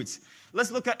the fruits. Let's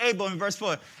look at Abel in verse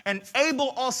 4. And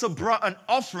Abel also brought an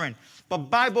offering, but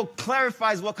Bible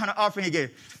clarifies what kind of offering he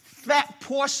gave. Fat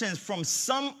portions from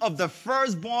some of the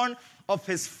firstborn of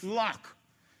his flock.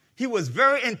 He was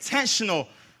very intentional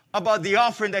about the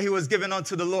offering that he was giving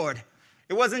unto the Lord.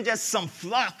 It wasn't just some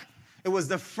flock. It was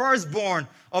the firstborn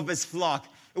of his flock.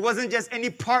 It wasn't just any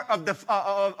part of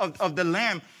the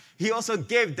lamb. He also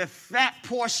gave the fat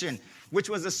portion, which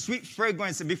was a sweet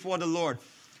fragrance before the Lord.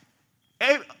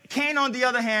 Cain, on the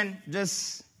other hand,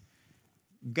 just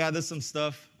gathered some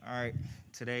stuff. All right,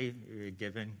 today you're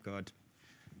giving, God,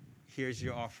 here's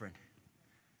your offering.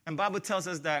 And the Bible tells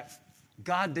us that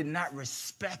God did not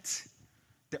respect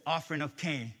the offering of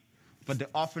Cain, but the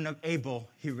offering of Abel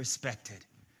he respected.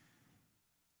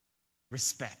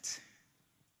 Respect.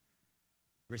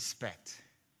 Respect.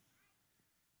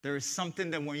 There is something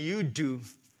that when you do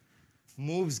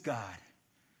moves God.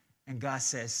 And God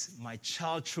says, my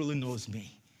child truly knows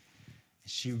me.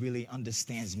 She really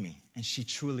understands me. And she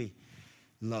truly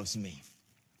loves me.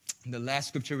 And the last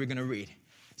scripture we're going to read,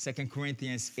 2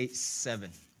 Corinthians 8:7.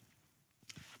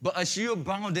 But as you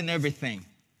abound in everything,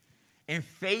 in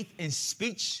faith, in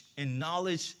speech, in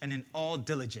knowledge, and in all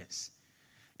diligence,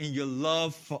 in your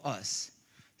love for us,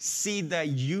 see that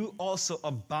you also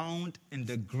abound in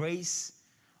the grace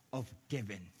of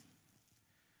giving.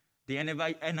 The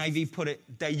NIV put it,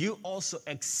 that you also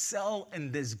excel in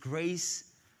this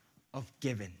grace of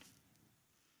giving.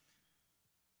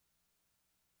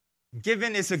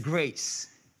 Giving is a grace.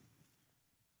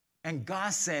 And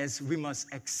God says we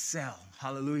must excel.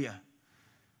 Hallelujah.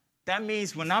 That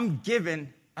means when I'm giving,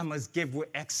 I must give with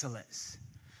excellence.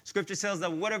 Scripture tells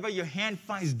that whatever your hand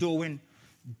finds doing,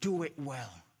 do it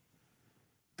well.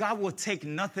 God will take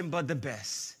nothing but the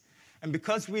best. And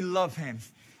because we love him,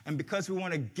 and because we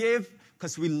want to give,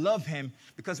 because we love him,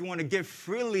 because we want to give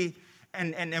freely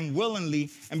and willingly,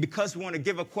 and because we want to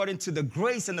give according to the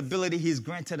grace and ability he's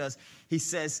granted us, he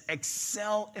says,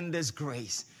 excel in this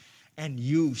grace, and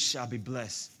you shall be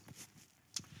blessed.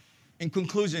 In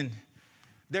conclusion,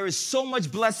 there is so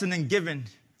much blessing in giving,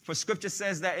 for scripture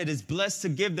says that it is blessed to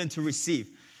give than to receive.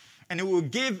 And it will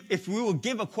give, if we will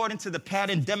give according to the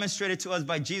pattern demonstrated to us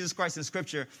by Jesus Christ in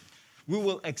scripture, we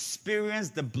will experience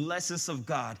the blessings of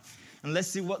God. And let's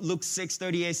see what Luke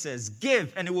 6:38 says.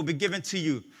 Give, and it will be given to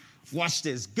you. Watch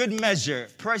this. Good measure,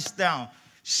 pressed down,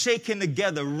 shaken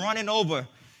together, running over,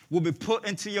 will be put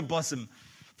into your bosom.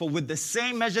 For with the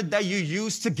same measure that you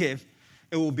use to give,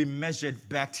 it will be measured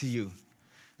back to you.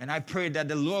 And I pray that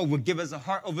the Lord will give us a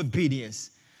heart of obedience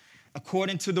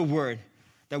according to the word,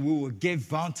 that we will give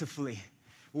bountifully.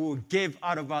 We will give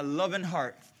out of our loving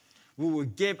heart. We will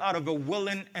give out of a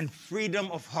willing and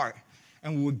freedom of heart.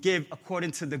 And we will give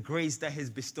according to the grace that He's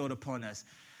bestowed upon us.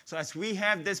 So as we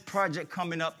have this project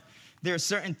coming up, there are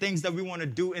certain things that we want to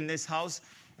do in this house.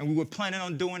 And we were planning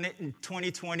on doing it in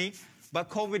 2020. But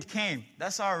COVID came.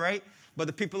 That's all right. But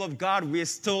the people of God, we are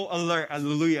still alert.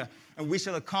 Hallelujah. and we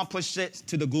shall accomplish it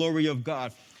to the glory of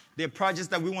God. There are projects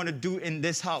that we want to do in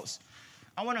this house.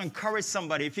 I want to encourage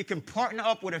somebody, if you can partner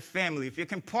up with a family, if you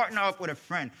can partner up with a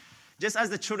friend, just as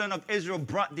the children of Israel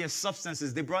brought their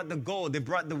substances, they brought the gold, they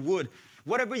brought the wood,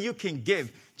 whatever you can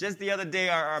give. Just the other day,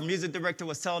 our music director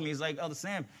was telling me, he's like, Elder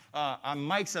Sam, our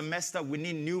mics are messed up. We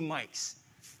need new mics.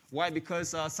 Why?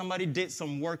 Because somebody did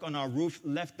some work on our roof,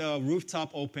 left the rooftop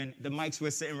open. The mics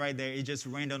were sitting right there. It just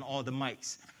rained on all the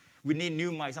mics. We need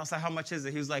new mics. I was like, how much is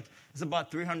it? He was like, it's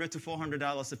about $300 to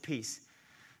 $400 a piece.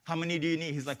 How many do you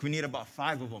need? He's like, we need about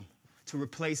 5 of them to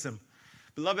replace them.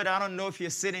 Beloved, I don't know if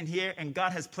you're sitting here and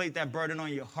God has placed that burden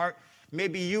on your heart.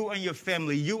 Maybe you and your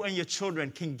family, you and your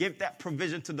children can give that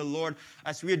provision to the Lord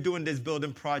as we are doing this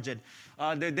building project.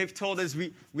 They've told us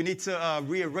we need to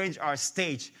rearrange our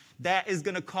stage. That is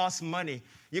going to cost money.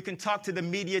 You can talk to the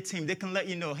media team. They can let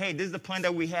you know, hey, this is the plan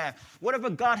that we have. Whatever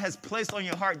God has placed on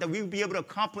your heart, that we will be able to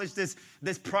accomplish this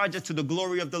project to the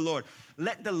glory of the Lord.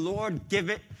 Let the Lord give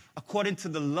it according to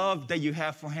the love that you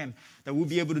have for him, that we'll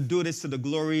be able to do this to the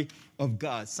glory of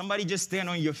God. Somebody just stand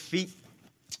on your feet.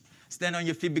 Stand on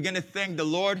your feet. Begin to thank the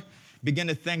Lord. Begin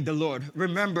to thank the Lord.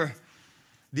 Remember,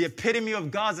 the epitome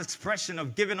of God's expression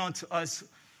of giving unto us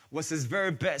was his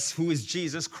very best, who is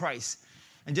Jesus Christ.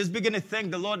 And just begin to thank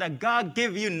the Lord that God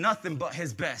gave you nothing but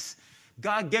his best.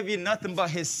 God gave you nothing but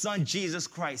his son, Jesus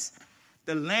Christ,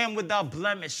 the Lamb without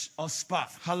blemish or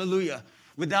spot. Hallelujah.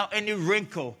 Without any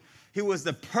wrinkle. He was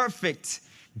the perfect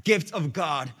gift of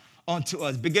God unto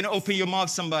us. Begin to open your mouth,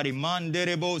 somebody.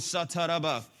 Manderebo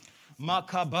sataraba.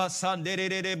 Makaba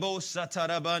sanderebo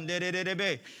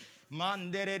satarabanderebe.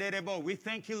 Manderebo. We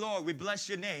thank you, Lord. We bless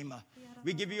your name.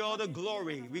 We give you all the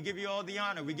glory. We give you all the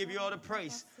honor. We give you all the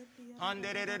praise.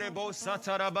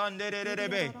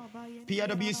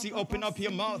 PWC, open up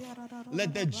your mouth.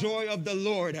 Let the joy of the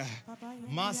Lord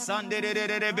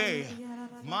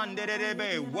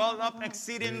well up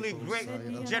exceedingly great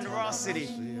generosity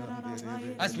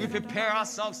as we prepare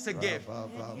ourselves to give.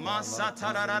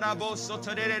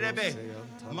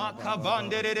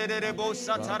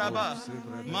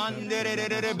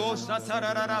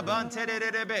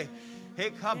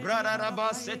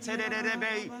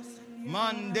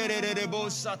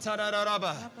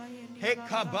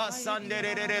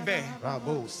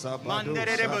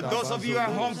 Those of you at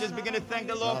home, just begin to thank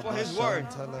the Lord for his word.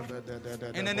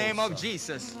 In the name of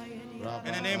Jesus.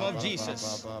 In the name of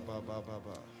Jesus.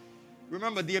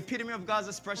 Remember, the epitome of God's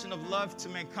expression of love to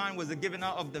mankind was the giving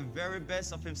out of the very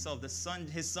best of himself, his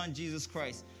son, Jesus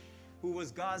Christ, who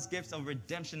was God's gift of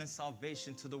redemption and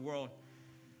salvation to the world.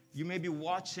 You may be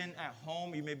watching at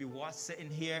home. You may be sitting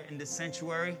here in the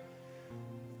sanctuary,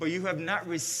 but you have not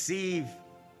received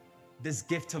this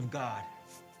gift of God.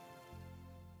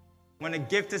 When a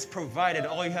gift is provided,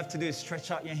 all you have to do is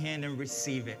stretch out your hand and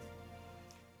receive it.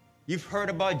 You've heard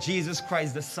about Jesus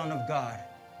Christ, the Son of God.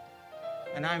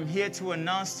 And I'm here to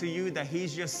announce to you that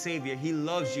he's your Savior. He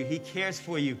loves you. He cares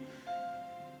for you.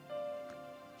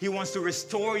 He wants to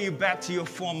restore you back to your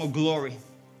former glory.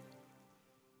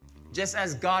 Just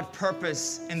as God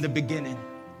purposed in the beginning.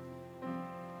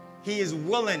 He is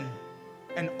willing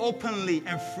and openly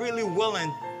and freely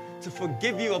willing to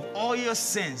forgive you of all your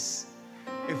sins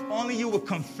if only you will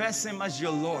confess him as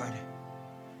your Lord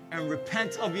and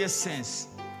repent of your sins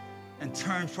and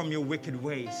turn from your wicked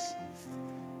ways.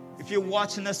 If you're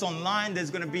watching us online, there's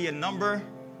going to be a number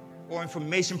or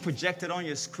information projected on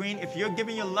your screen. If you're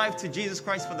giving your life to Jesus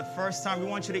Christ for the first time, we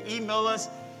want you to email us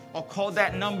or call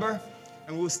that number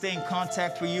and we'll stay in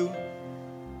contact with you.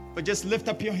 But just lift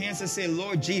up your hands and say,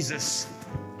 Lord Jesus,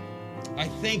 I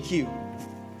thank you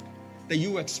that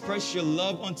you express your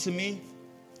love unto me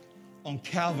on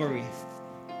Calvary.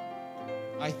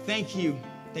 I thank you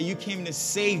that you came to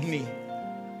save me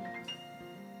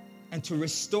and to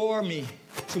restore me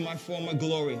to my former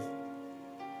glory.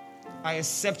 I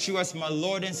accept you as my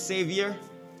Lord and Savior.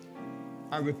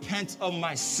 I repent of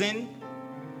my sin.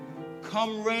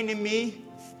 Come reign in me.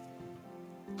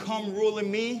 Come rule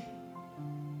in me.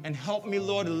 And help me,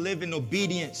 Lord, to live in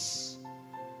obedience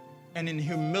and in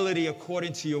humility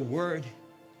according to your word.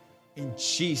 In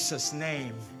Jesus'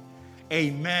 name,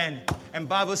 amen. And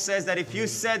Bible says that if you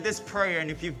said this prayer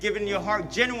and if you've given your heart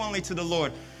genuinely to the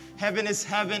Lord, heaven is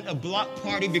having a block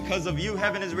party because of you.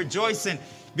 Heaven is rejoicing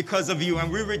because of you. And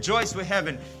we rejoice with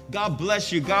heaven. God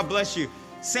bless you. God bless you.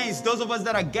 Saints, those of us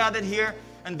that are gathered here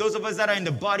and those of us that are in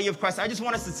the body of Christ, I just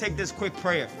want us to take this quick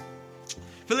prayer.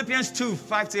 Philippians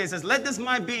 2:5-8 says, let this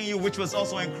mind be in you, which was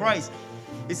also in Christ.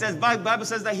 It says, Bible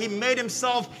says that he made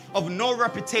himself of no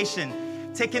reputation,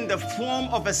 taking the form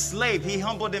of a slave. He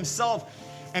humbled himself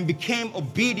and became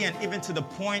obedient even to the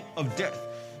point of death.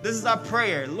 This is our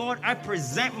prayer. Lord, I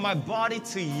present my body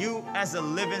to you as a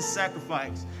living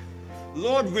sacrifice.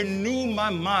 Lord, renew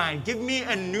my mind. Give me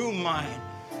a new mind.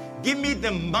 Give me the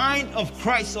mind of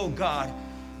Christ, oh God,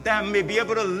 that I may be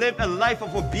able to live a life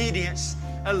of obedience,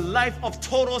 a life of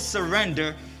total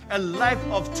surrender, a life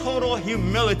of total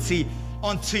humility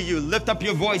unto you. Lift up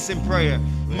your voice in prayer.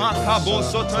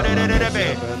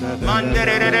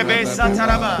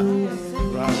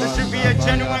 This should be a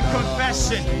genuine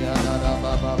confession.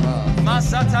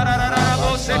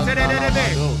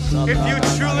 If you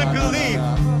truly believe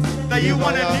that you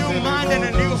want a new mind and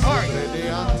a new heart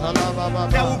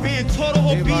that will be in total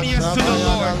obedience to the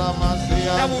Lord,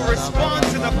 that will respond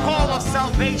to the call of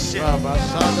salvation, to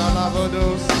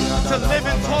live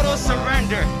in total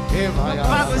surrender. The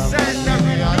Bible says that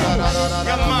renew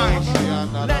your mind.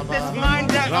 Let this mind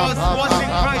that was in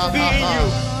Christ be in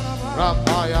you. Pray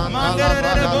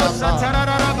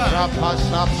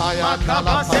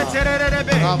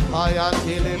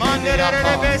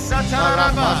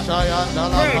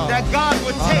that God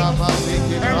would take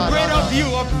and rid of you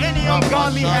of any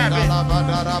ungodly habit,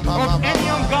 of any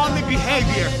ungodly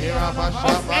behavior,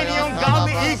 of any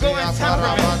ungodly ego and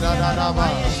temperament,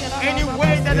 any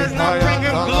way that does not bring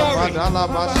him glory.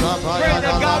 Pray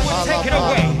that God would take it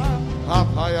away,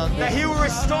 that he will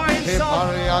restore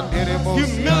himself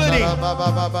humility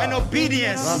and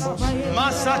obedience.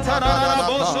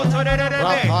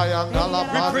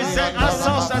 We present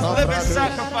ourselves as living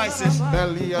sacrifices,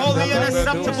 holy and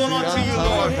acceptable unto you,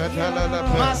 Lord.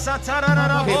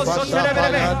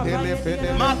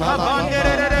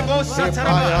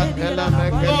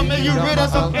 Lord, may you rid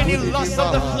us of any lust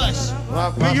of the flesh.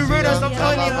 May you rid us of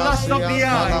any lust of the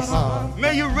eyes.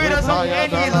 May you rid us of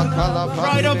any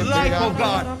pride of life, oh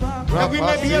God, that we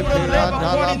may be able to live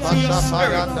according to your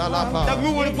spirit, that we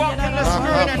would walk in the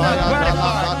spirit and not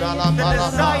gratify the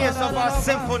desires of our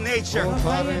sinful nature. We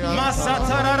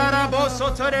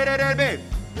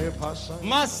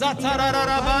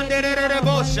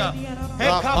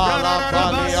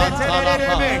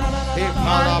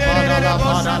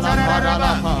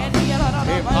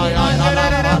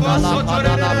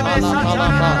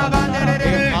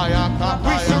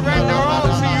surrender all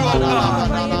to you, O God.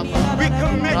 We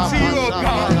commit to you, O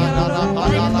God.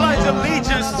 We pledge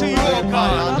allegiance to you, O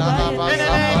God. In the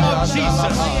name of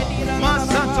Jesus.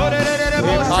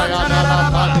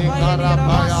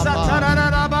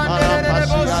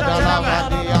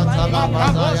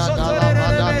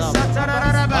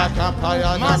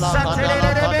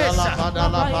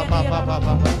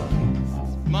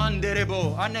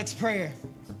 Our next prayer.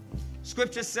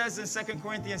 Scripture says in 2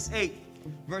 Corinthians 8,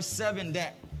 verse 7,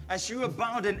 that as you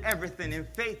abound in everything, in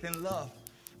faith and love,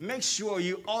 make sure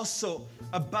you also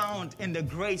abound in the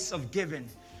grace of giving.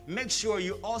 Make sure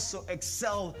you also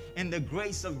excel in the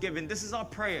grace of giving. This is our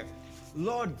prayer.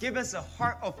 Lord, give us a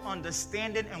heart of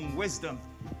understanding and wisdom.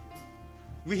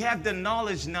 We have the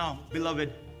knowledge now,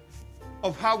 beloved,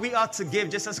 of how we ought to give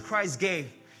just as Christ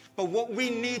gave. But what we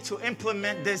need to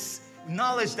implement this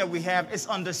knowledge that we have is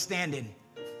understanding.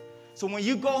 So when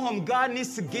you go home, God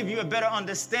needs to give you a better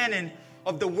understanding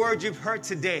of the word you've heard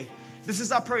today. This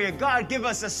is our prayer. God, give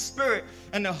us a spirit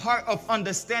and a heart of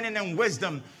understanding and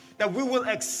wisdom, that we will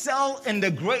excel in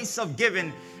the grace of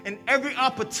giving in every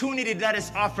opportunity that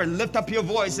is offered. Lift up your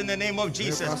voice in the name of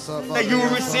Jesus, that you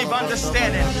will receive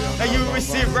understanding, that you will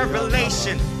receive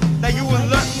revelation, that you will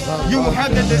learn, you will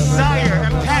have the desire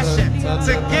and passion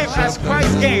to give as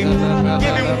Christ gave,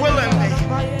 giving willingly,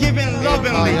 giving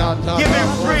lovingly, giving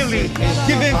freely,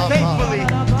 giving faithfully,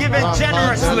 giving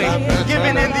generously,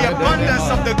 giving in the abundance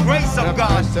of the grace of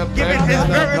God, giving his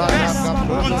very best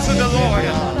unto the Lord.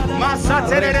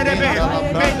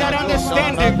 May that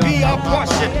understanding be our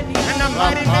portion in the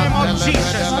mighty name of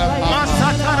Jesus.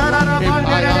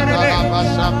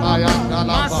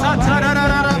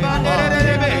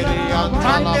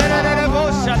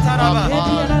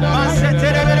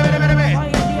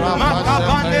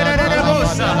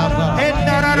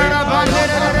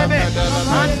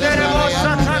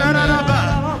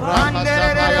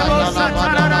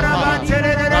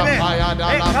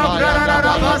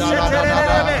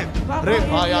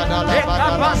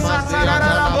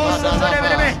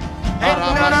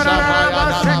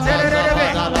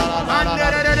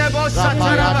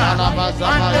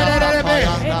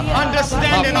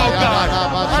 Understanding, oh God,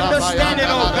 understanding,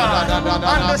 oh God,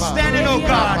 understanding, oh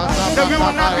God, that we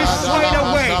will not be swayed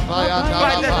away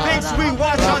by the things we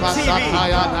watch on TV,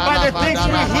 by the things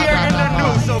we hear in the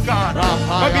news, oh God,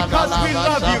 but because we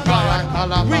love you,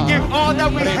 God, we give all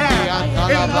that we have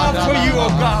in love for you, oh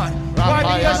God.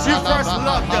 Why? because you first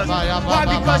loved us. Why?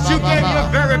 Because you gave your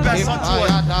very best unto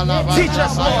us. Teach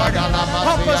us, Lord.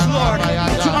 Help us, Lord,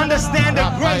 to understand the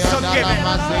grace of giving.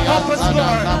 Help us,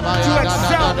 Lord, to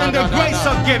excel in the grace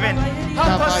of giving.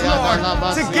 Help us, Lord,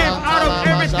 to give out of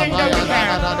everything that we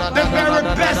have, the very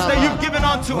best that you've given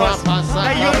unto us,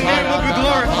 that your name will be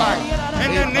glorified.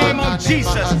 In the name of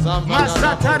Jesus.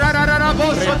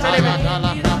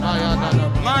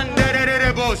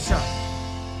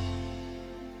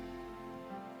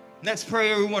 Next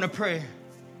prayer we want to pray.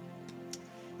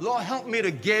 Lord, help me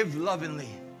to give lovingly.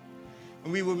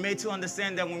 And we were made to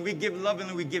understand that when we give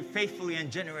lovingly, we give faithfully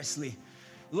and generously.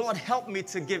 Lord, help me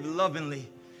to give lovingly.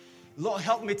 Lord,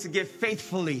 help me to give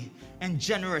faithfully and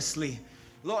generously.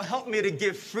 Lord, help me to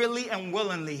give freely and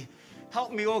willingly.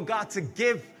 Help me, oh God, to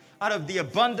give out of the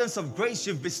abundance of grace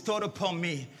you've bestowed upon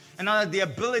me and out of the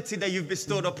ability that you've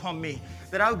bestowed upon me,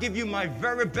 that I'll give you my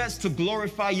very best to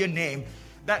glorify your name,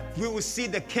 that we will see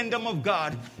the kingdom of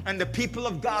God and the people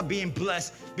of God being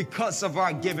blessed because of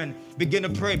our giving. Begin to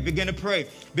pray, begin to pray,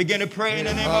 begin to pray in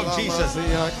the name of Jesus.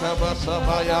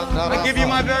 I give you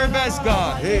my very best,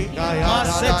 God. We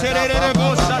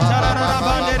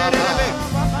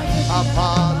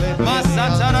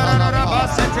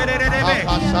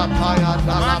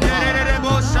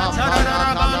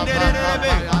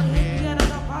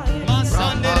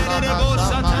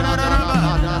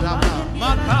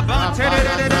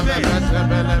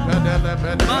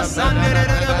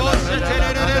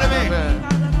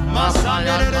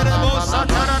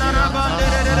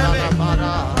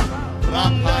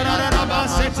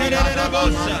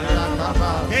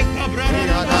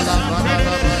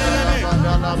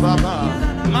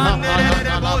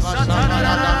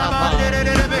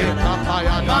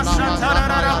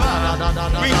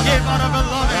give out of a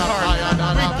loving heart.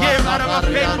 We give out of a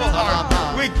faithful heart.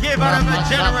 We give out of a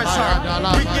generous heart.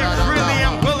 We give freely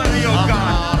and willingly, oh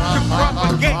God, to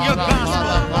propagate your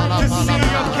gospel, to see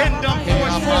your kingdom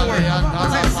push forward,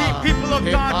 to see people of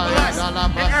God blessed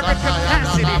in every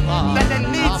capacity, that the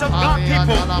needs of God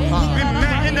people be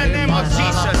met in the name of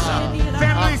Jesus.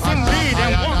 Families in need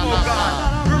and want, oh God,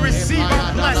 we receive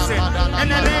our blessing in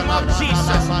the name of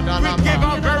Jesus. We give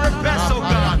our very best, oh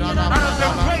God, out of the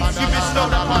grace you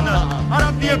bestowed upon us, out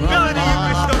of the ability you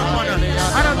bestowed upon us,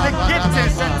 out of the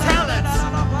giftings and talents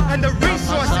and the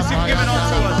resources you've given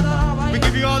unto us. We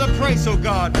give you all the praise, oh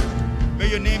God. May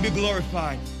your name be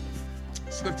glorified.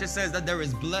 Scripture says that there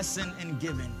is blessing in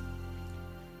giving.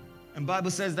 And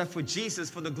Bible says that for Jesus,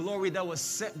 for the glory that was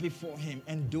set before him,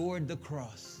 endured the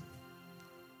cross.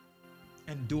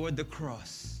 Endured the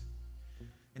cross.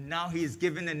 And now he is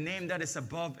given a name that is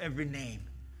above every name,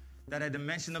 that at the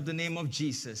mention of the name of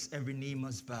Jesus, every knee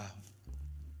must bow.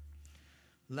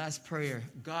 Last prayer.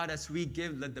 God, as we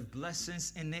give, let the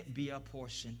blessings in it be our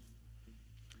portion.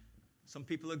 Some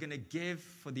people are going to give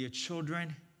for their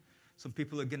children. Some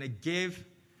people are going to give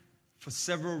for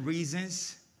several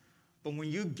reasons. But when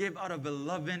you give out of a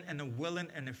loving and a willing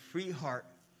and a free heart,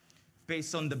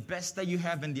 based on the best that you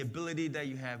have and the ability that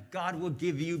you have, God will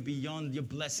give you beyond your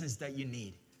blessings that you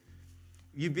need.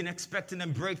 You've been expecting a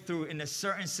breakthrough in a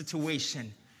certain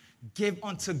situation. Give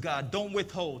unto God. Don't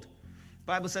withhold. The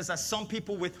Bible says that some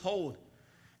people withhold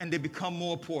and they become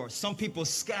more poor. Some people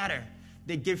scatter.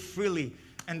 They give freely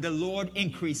and the Lord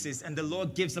increases and the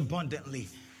Lord gives abundantly.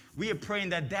 We are praying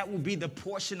that that will be the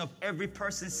portion of every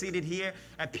person seated here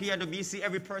at PIWC,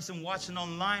 every person watching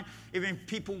online, even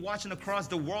people watching across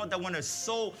the world that want to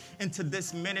sow into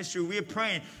this ministry. We are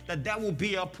praying that that will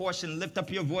be our portion. Lift up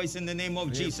your voice in the name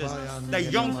of Jesus. That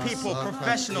young people,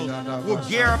 professionals will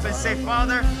gear up and say,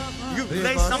 Father, you've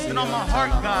laid something on my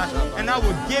heart, God, and I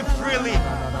will give freely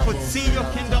to see your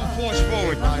kingdom push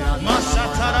forward.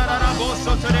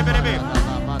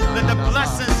 Let the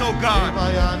blessings, oh God,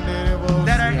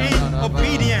 that are in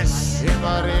obedience to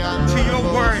your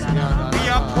word be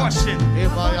our portion. We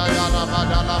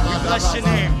bless your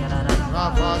name.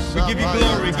 We give you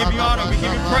glory, we give you honor, we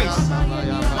give you praise.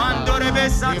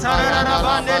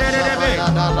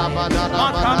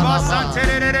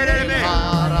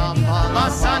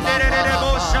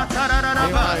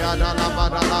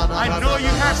 I know you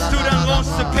have student loans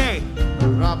to pay.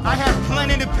 I have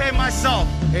plenty to pay myself,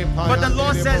 but the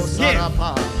Lord says give.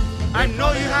 I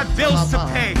know you have bills to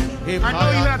pay. I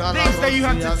know you have things that you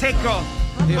have to take off,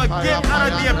 but give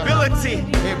out of the ability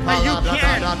that you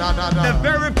can, the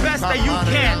very best that you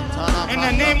can, in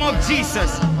the name of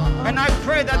Jesus. And I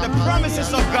pray that the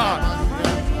promises of God,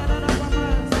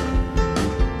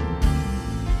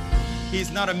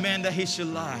 He's not a man that He should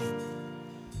lie.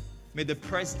 May the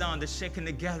press down, the shaking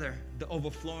together, the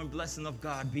overflowing blessing of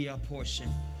God be our portion.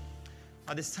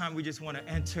 At this time, we just want to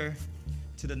enter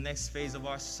to the next phase of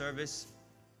our service.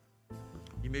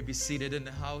 You may be seated in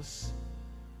the house.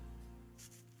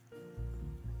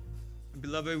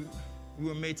 Beloved, we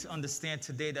were made to understand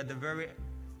today that the very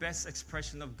best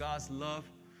expression of God's love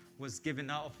was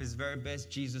given out of his very best,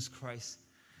 Jesus Christ.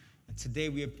 And today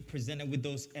we are presented with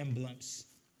those emblems,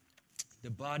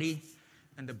 the body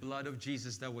and the blood of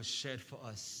Jesus that was shed for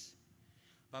us.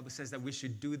 The Bible says that we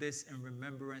should do this in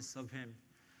remembrance of him.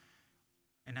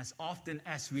 And as often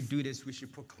as we do this, we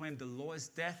should proclaim the Lord's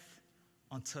death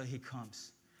until he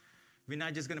comes. We're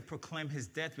not just going to proclaim his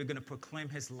death, we're going to proclaim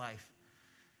his life.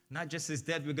 Not just his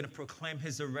death, we're going to proclaim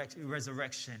his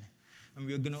resurrection. And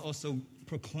we're going to also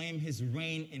proclaim his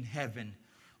reign in heaven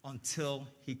until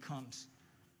he comes.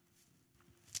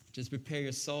 Just prepare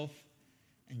yourself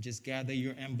and just gather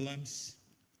your emblems.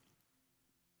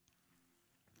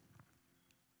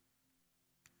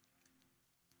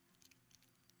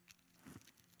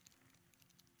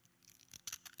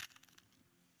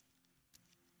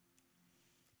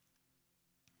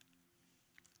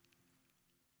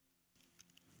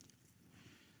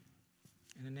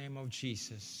 In the name of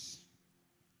Jesus,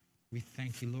 we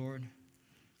thank you, Lord,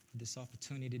 for this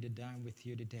opportunity to dine with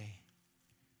you today.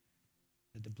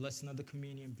 That the blessing of the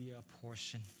communion be our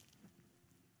portion.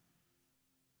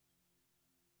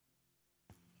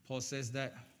 Paul says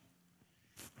that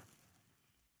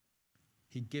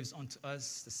he gives unto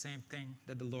us the same thing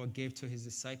that the Lord gave to his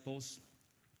disciples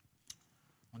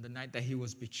on the night that he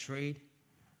was betrayed.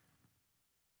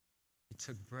 He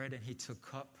took bread and he took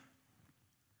cup.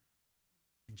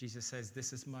 And Jesus says,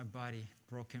 "This is my body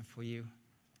broken for you.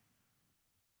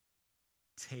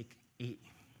 Take, eat."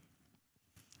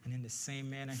 And in the same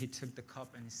manner, he took the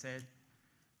cup and he said,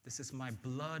 "This is my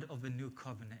blood of a new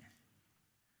covenant.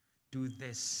 Do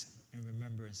this in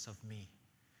remembrance of me."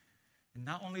 And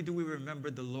not only do we remember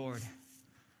the Lord,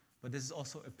 but this is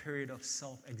also a period of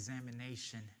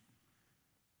self-examination,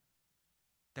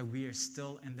 that we are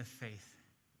still in the faith,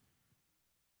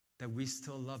 that we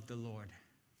still love the Lord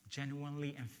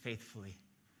genuinely and faithfully.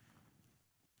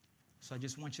 So I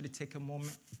just want you to take a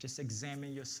moment, just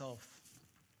examine yourself.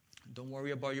 Don't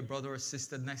worry about your brother or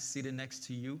sister seated next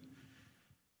to you.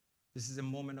 This is a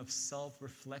moment of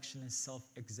self-reflection and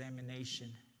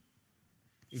self-examination.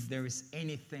 If there is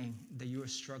anything that you are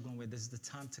struggling with, this is the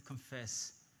time to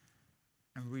confess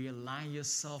and realign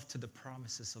yourself to the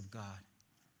promises of God.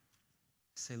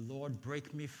 Say, "Lord,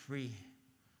 break me free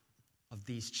of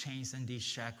these chains and these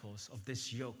shackles, of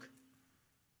this yoke,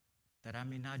 that I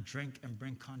may not drink and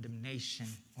bring condemnation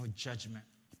or judgment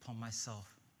upon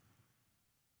myself,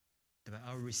 that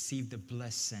I will receive the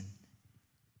blessing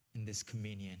in this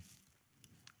communion."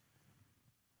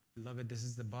 Beloved, this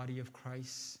is the body of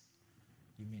Christ.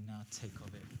 You may now take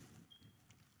of it.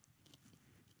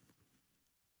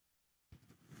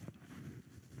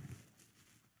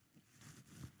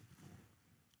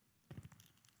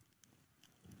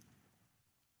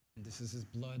 And this is his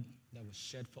blood that was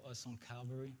shed for us on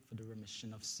Calvary for the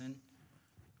remission of sin.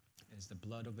 It is the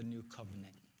blood of a new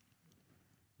covenant.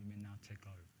 You may now take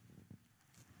of it.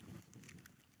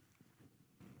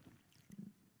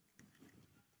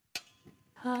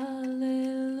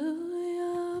 Hallelujah,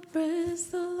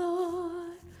 praise the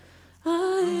Lord,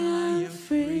 I am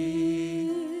free.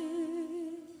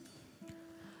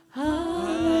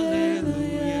 Hallelujah,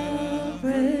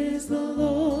 praise the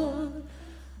Lord,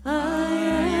 I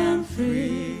am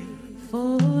free.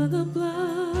 For the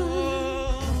blood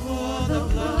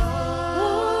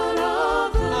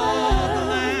of the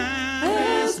Lamb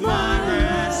is my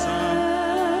ransom.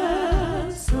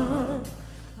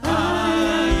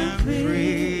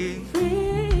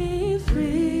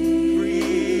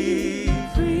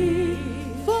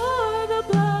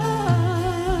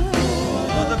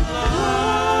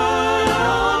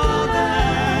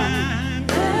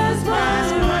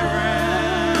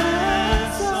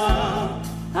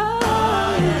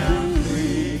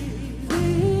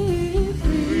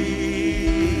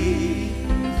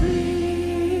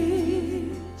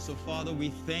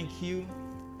 Thank you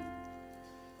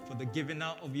for the giving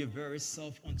out of your very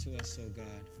self unto us, O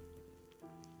God.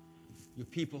 Your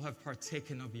people have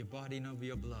partaken of your body and of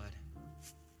your blood.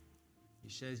 You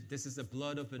said this is the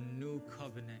blood of a new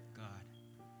covenant, God.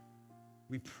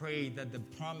 We pray that the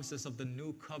promises of the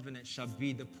new covenant shall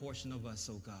be the portion of us,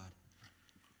 O God.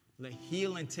 Let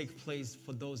healing take place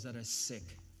for those that are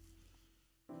sick.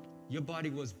 Your body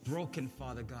was broken,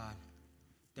 Father God,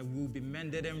 that we will be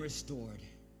mended and restored.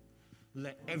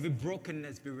 Let every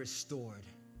brokenness be restored.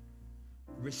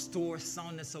 Restore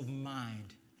soundness of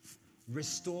mind.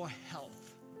 Restore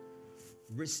health.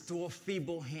 Restore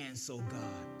feeble hands, oh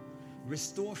God.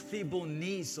 Restore feeble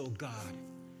knees, oh God.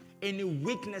 any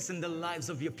weakness in the lives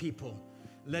of your people.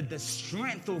 Let the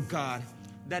strength, oh God,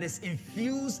 that is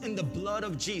infused in the blood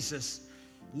of Jesus,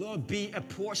 Lord, be a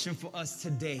portion for us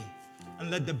today.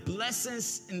 And let the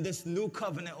blessings in this new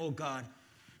covenant, oh God,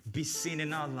 be seen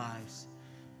in our lives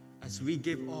as we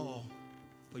give all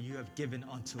what you have given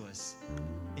unto us.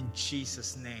 In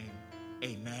Jesus' name,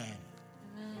 amen.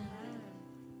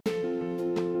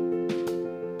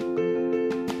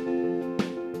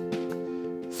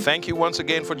 Thank you once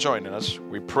again for joining us.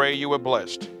 We pray you were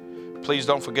blessed. Please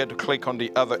don't forget to click on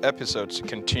the other episodes to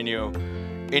continue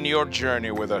in your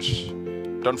journey with us.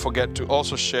 Don't forget to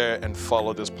also share and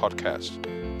follow this podcast.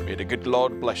 May the good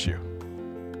Lord bless you.